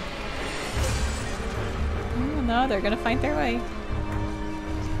there. Oh, no, they're gonna find their way.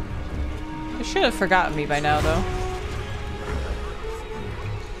 They should have forgotten me by now, though.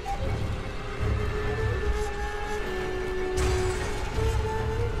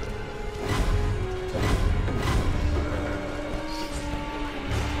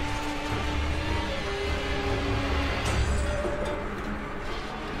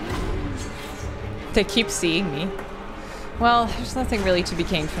 They keep seeing me. Well, there's nothing really to be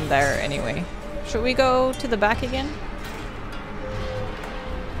gained from there anyway. Should we go to the back again?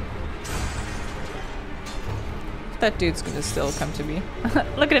 That dude's gonna still come to me.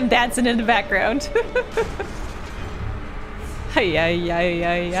 Look at him dancing in the background. Ay, ay, ay,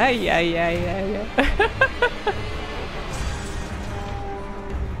 ay, ay, ay, ay, ay.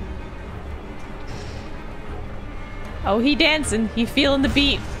 Oh, he dancing. He feeling the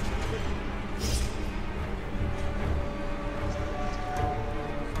beat.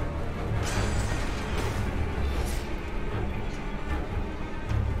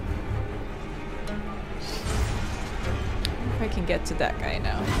 I can get to that guy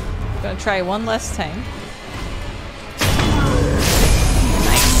now. I'm gonna try one last time.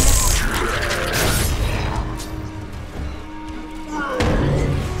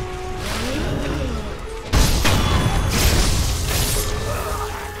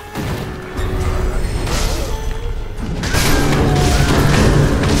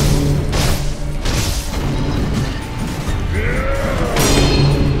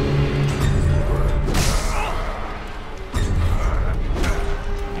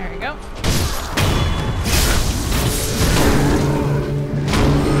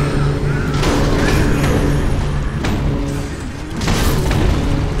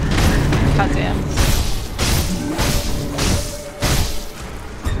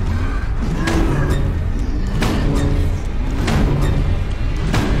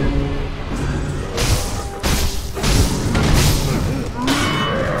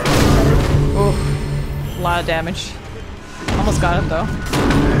 lot of damage. Almost got him though.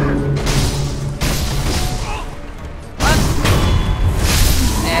 What?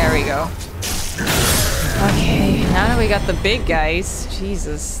 There we go. Okay, now that we got the big guys,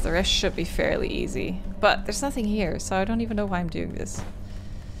 Jesus, the rest should be fairly easy. But there's nothing here, so I don't even know why I'm doing this.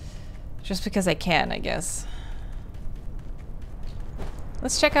 Just because I can, I guess.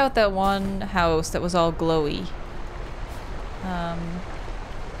 Let's check out that one house that was all glowy.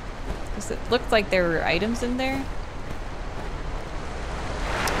 Because it looked like there were items in there.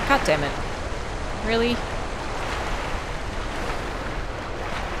 God damn it. Really?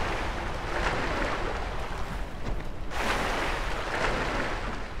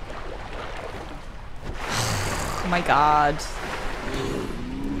 Oh my god.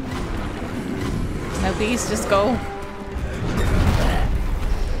 Now please just go.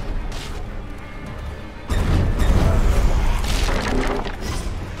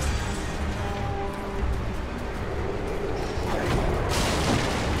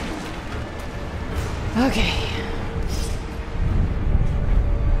 Okay.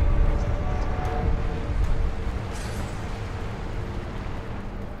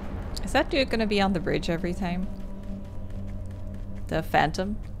 Is that dude gonna be on the bridge every time? The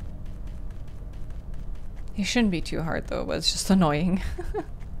Phantom? He shouldn't be too hard though, but it's just annoying.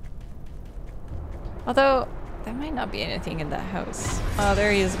 Although, there might not be anything in that house. Oh,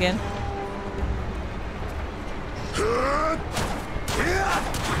 there he is again.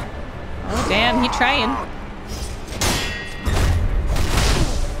 Oh damn, he trying.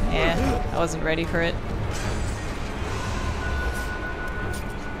 Yeah, I wasn't ready for it.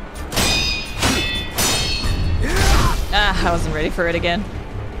 Ah, I wasn't ready for it again.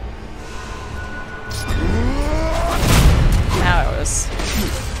 Now I was.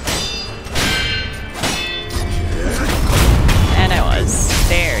 And I was.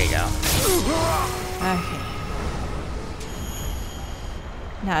 There we go. Okay.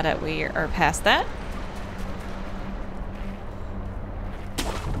 Now that we are past that.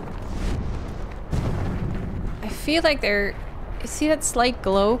 I feel like there... See that slight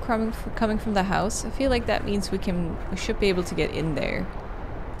glow coming from the house? I feel like that means we should be able to get in there.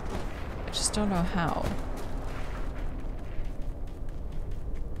 I just don't know how.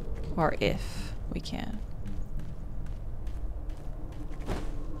 Or if we can.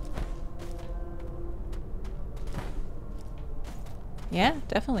 Yeah,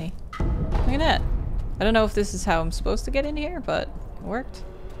 definitely. Look at that. I don't know if this is how I'm supposed to get in here, but it worked.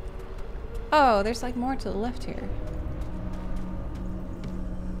 Oh, there's like more to the left here.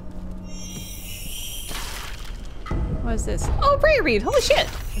 What is this? Oh, prayer read! Holy shit!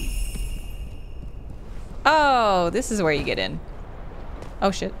 Oh, this is where you get in.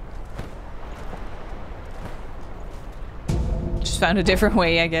 Oh shit. Just found a different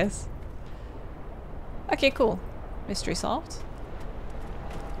way, I guess. Okay, cool. Mystery solved.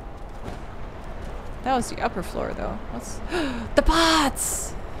 That was the upper floor, though. What's... The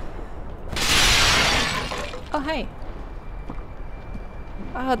pots! Oh, hi.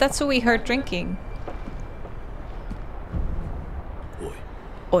 Oh, that's what we heard drinking. Oi.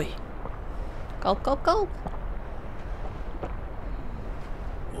 Oi. Gulp, gulp, gulp.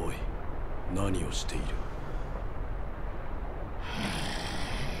 Oi. 何をしている?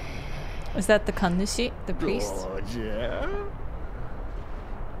 Is that the Kannushi? The priest? どうじゃ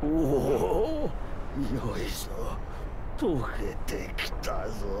おお、よいぞ、溶けてきた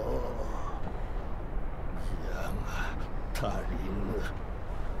ぞ。じゃが足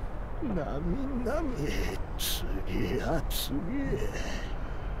りぬ。なみなみ次や次へ。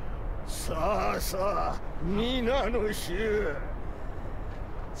さあさあ、皆の衆。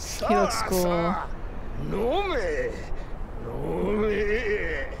さあさあ、飲め、飲め。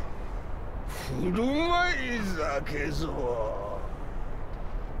振る舞い酒ぞ。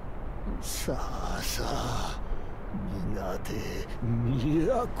さあさあ、皆で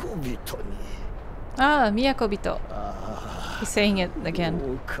都人に。Ah, Miyakobito. He's saying it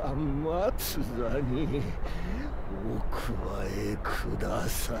again. 岡松座にお加えくだ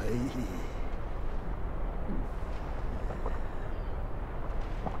さい。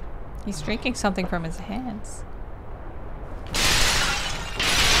He's drinking something from his hands.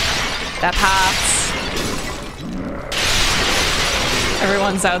 That pops.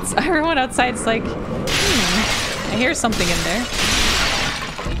 Everyone outside's like, I hear something in there.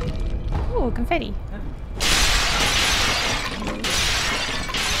 Ooh, confetti.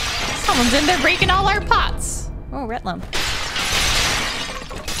 Someone's in there breaking all our pots. Oh, Retlum.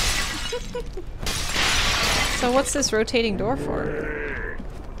 So what's this rotating door for?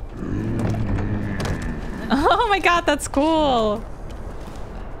 Oh my god, that's cool.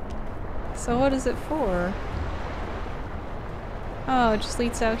 So what is it for? Oh, it just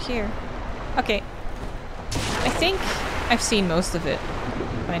leads out here. Okay. I think I've seen most of it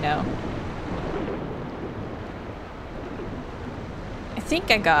by now. I think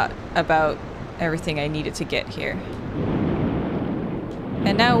I got about everything I needed to get here.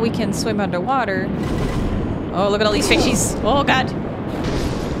 And now we can swim underwater. Oh, look at all these fishies. Oh, God.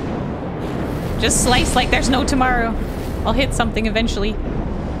 Just slice like there's no tomorrow. I'll hit something eventually.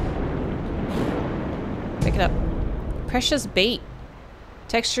 Pick it up. Precious bait.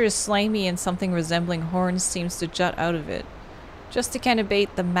 Texture is slimy and something resembling horns seems to jut out of it. Just the kind of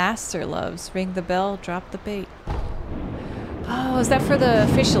bait the master loves. Ring the bell, drop the bait. Oh, is that for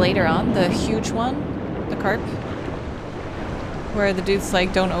the fish later on? The huge one? The carp? Where the dude's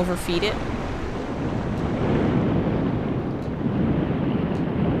like, don't overfeed it?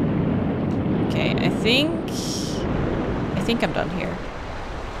 Okay, I think I'm done here.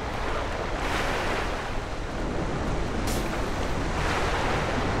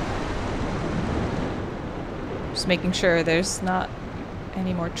 Just making sure there's not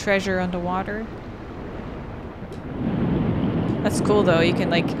any more treasure underwater. That's cool though, you can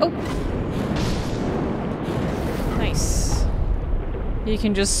like, oh! Nice. You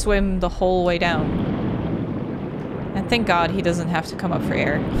can just swim the whole way down. And thank God he doesn't have to come up for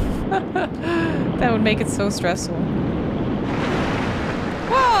air. That would make it so stressful.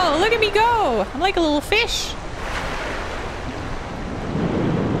 Whoa, look at me go! I'm like a little fish.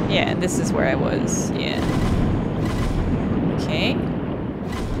 Yeah, and this is where I was, yeah. Okay.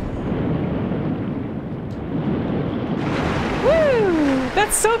 Woo!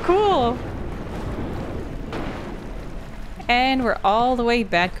 That's so cool! And we're all the way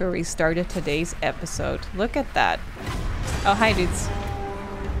back where we started today's episode. Look at that. Oh, hi dudes.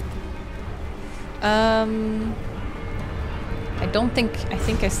 I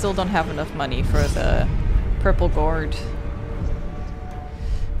think I still don't have enough money for the purple gourd.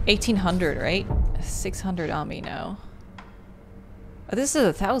 1800, right? 600 on me now. Oh, this is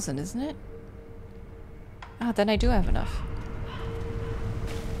 1,000, isn't it? Ah, then I do have enough.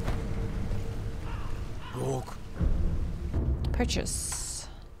 Purchase.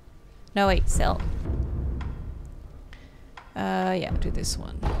 No, wait, sell. Yeah, do this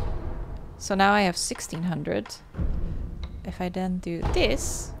one. So now I have 1,600. If I then do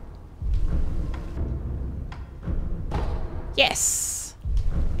this... Yes!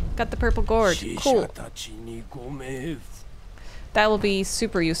 Got the purple gourd. Cool. That will be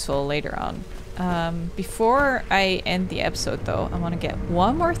super useful later on. Before I end the episode though, I want to get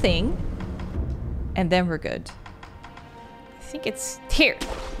one more thing. And then we're good. I think it's here.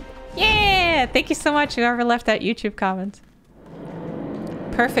 Yeah! Thank you so much whoever left that YouTube comment.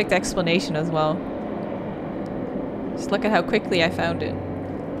 Perfect explanation as well. Just look at how quickly I found it.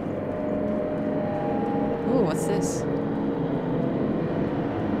 Ooh, what's this?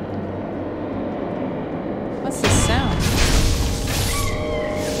 What's this sound?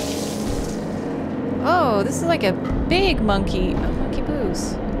 Oh, this is like a big monkey. A monkey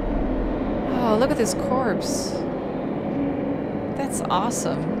booze. Oh, look at this corpse. That's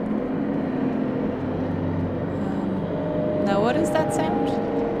awesome. Now what is that sound?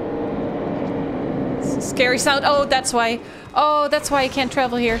 It's a scary sound. Oh, that's why. Oh, that's why I can't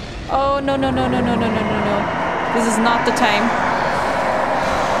travel here. Oh, no, no, no, no, no, no, no, no, no. This is not the time.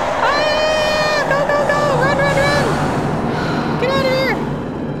 Ah! No, no, no! Run, run, run! Get out of here!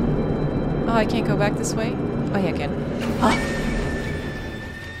 Oh, I can't go back this way? Oh, yeah, I can. Oh.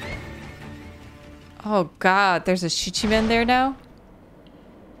 Oh god, there's a Shichimen there now?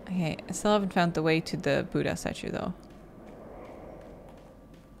 Okay, I still haven't found the way to the Buddha statue though.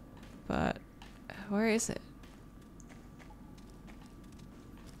 But where is it?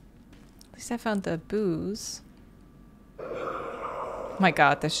 At least I found the booze. Oh my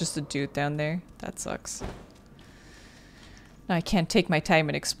god, there's just a dude down there. That sucks. Now I can't take my time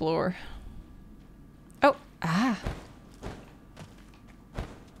and explore. Oh, ah.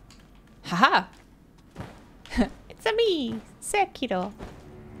 Haha. It's a me, Sekiro.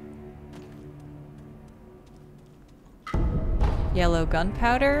 Yellow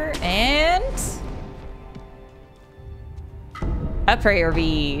gunpowder and a prayer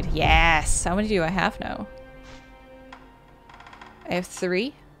bead. Yes. How many do I have now? I have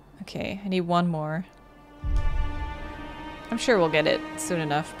 3. Okay, I need 1 more. I'm sure we'll get it soon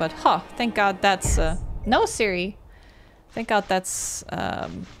enough, but huh, thank god that's no Siri. Thank god that's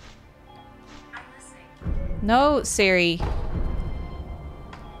no, Siri.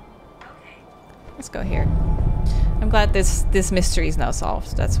 Let's go here. I'm glad this mystery is now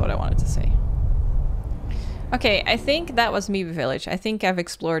solved. That's what I wanted to say. Okay, I think that was Mibi Village. I think I've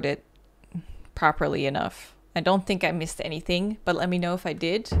explored it properly enough. I don't think I missed anything, but let me know if I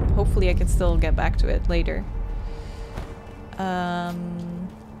did. Hopefully I can still get back to it later.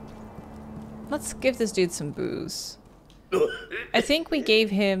 Let's give this dude some booze. I think we gave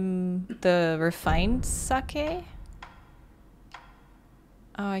him the refined sake.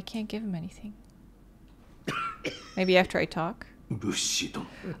 Oh, I can't give him anything. Maybe after I talk?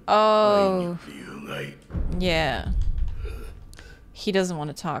 Oh. Yeah. He doesn't want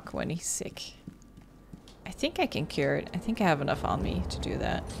to talk when he's sick. I think I can cure it. I think I have enough on me to do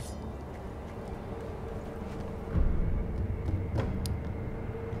that.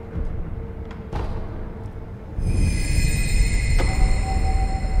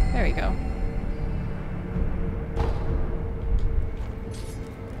 There we go.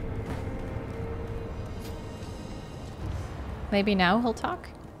 Maybe now he'll talk?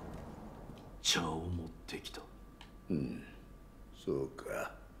 茶を持ってきた。そう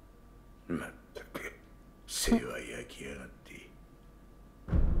か。まったく世話焼きやがって。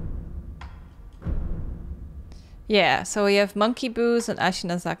Yeah, so we have monkey booze and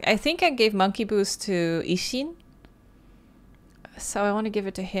Ashinazaki. I think I gave monkey booze to Ishin. So I want to give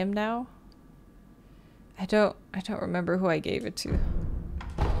it to him now. I don't remember who I gave it to.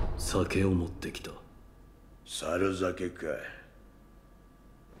 酒を持ってきた。猿酒か。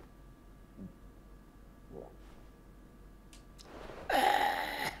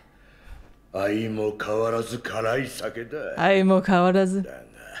相も変わらず辛い酒だ。相も変わらず。だが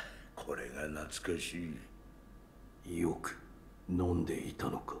これが懐かしい。よく飲んでいた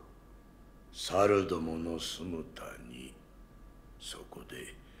のか。猿どもの住む谷。そこ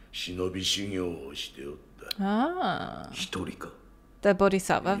で忍び修行をしておった。Ah. 一人か。The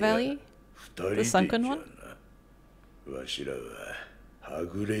Bodhisattva Valley? The sunken one? わしらはは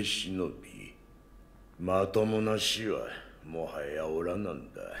ぐれ忍び。まともな死はもはやおらな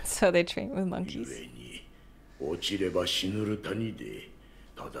んだ。So they train with monkeys. 故に落ちれば死ぬる谷で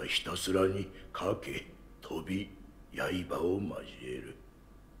ただひたすらにかけ飛び刃を交える。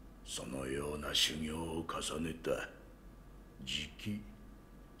そのような修行を重ねた。じき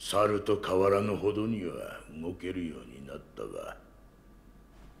猿と変わらぬほどには動けるようになったが、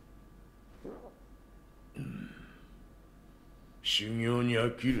修行に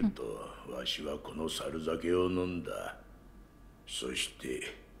飽きるとわしはこの猿酒を飲んだ。そして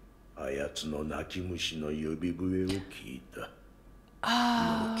あやつの泣き虫の指笛を聞いた。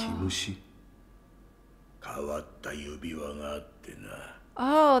泣き虫。変わった指輪があってな。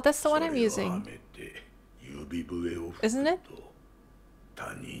Oh, that's the one I'm それを using. はめて指笛を吹く Isn't it? と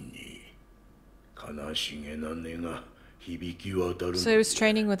谷に悲しげな音が響き渡る。 So he was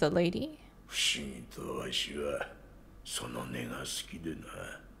training with a lady? 不思議とわしはその音が好きでな。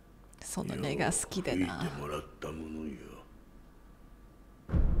その音が好きでな。よう吹いてもらったものよ。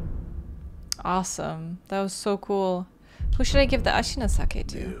Awesome. That was so cool. Who should I give the Ashinazake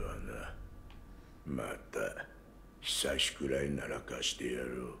で to? はな、また久しくらいならかしてやろ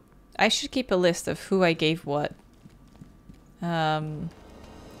う。I should keep a list of who I gave what. I'm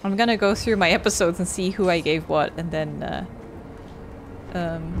gonna go through my episodes and see who I gave what, and then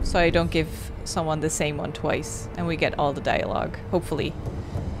so I don't give someone the same one twice, and we get all the dialogue, hopefully.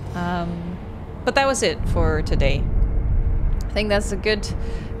 But that was it for today. I think that's a good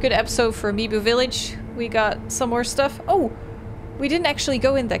episode for Mibu Village. We got some more stuff. Oh, we didn't actually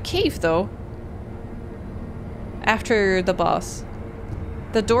go in that cave though. After the boss,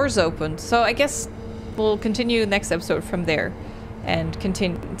 the doors opened, so I guess we'll continue next episode from there, and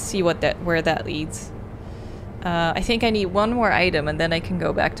see where that leads. I think I need one more item, and then I can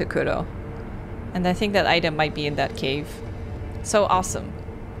go back to Kuro, and I think that item might be in that cave. So awesome.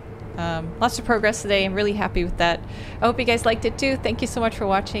 Lots of progress today. I'm really happy with that. I hope you guys liked it too. Thank you so much for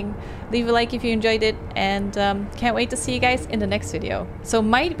watching. Leave a like if you enjoyed it, and can't wait to see you guys in the next video. So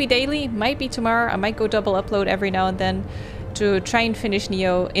might be daily, might be tomorrow. I might go double upload every now and then to try and finish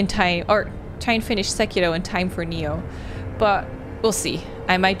Neo in time, or try and finish Sekiro in time for Neo. But we'll see.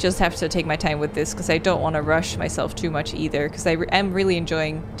 I might just have to take my time with this because I don't want to rush myself too much either, because I am really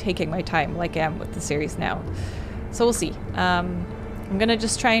enjoying taking my time like I am with the series now. So we'll see. I'm gonna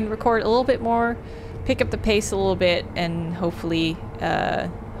just try and record a little bit more, pick up the pace a little bit, and hopefully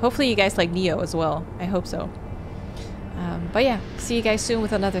you guys like Neo as well. I hope so. But yeah, see you guys soon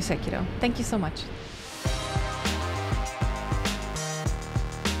with another Sekiro. Thank you so much.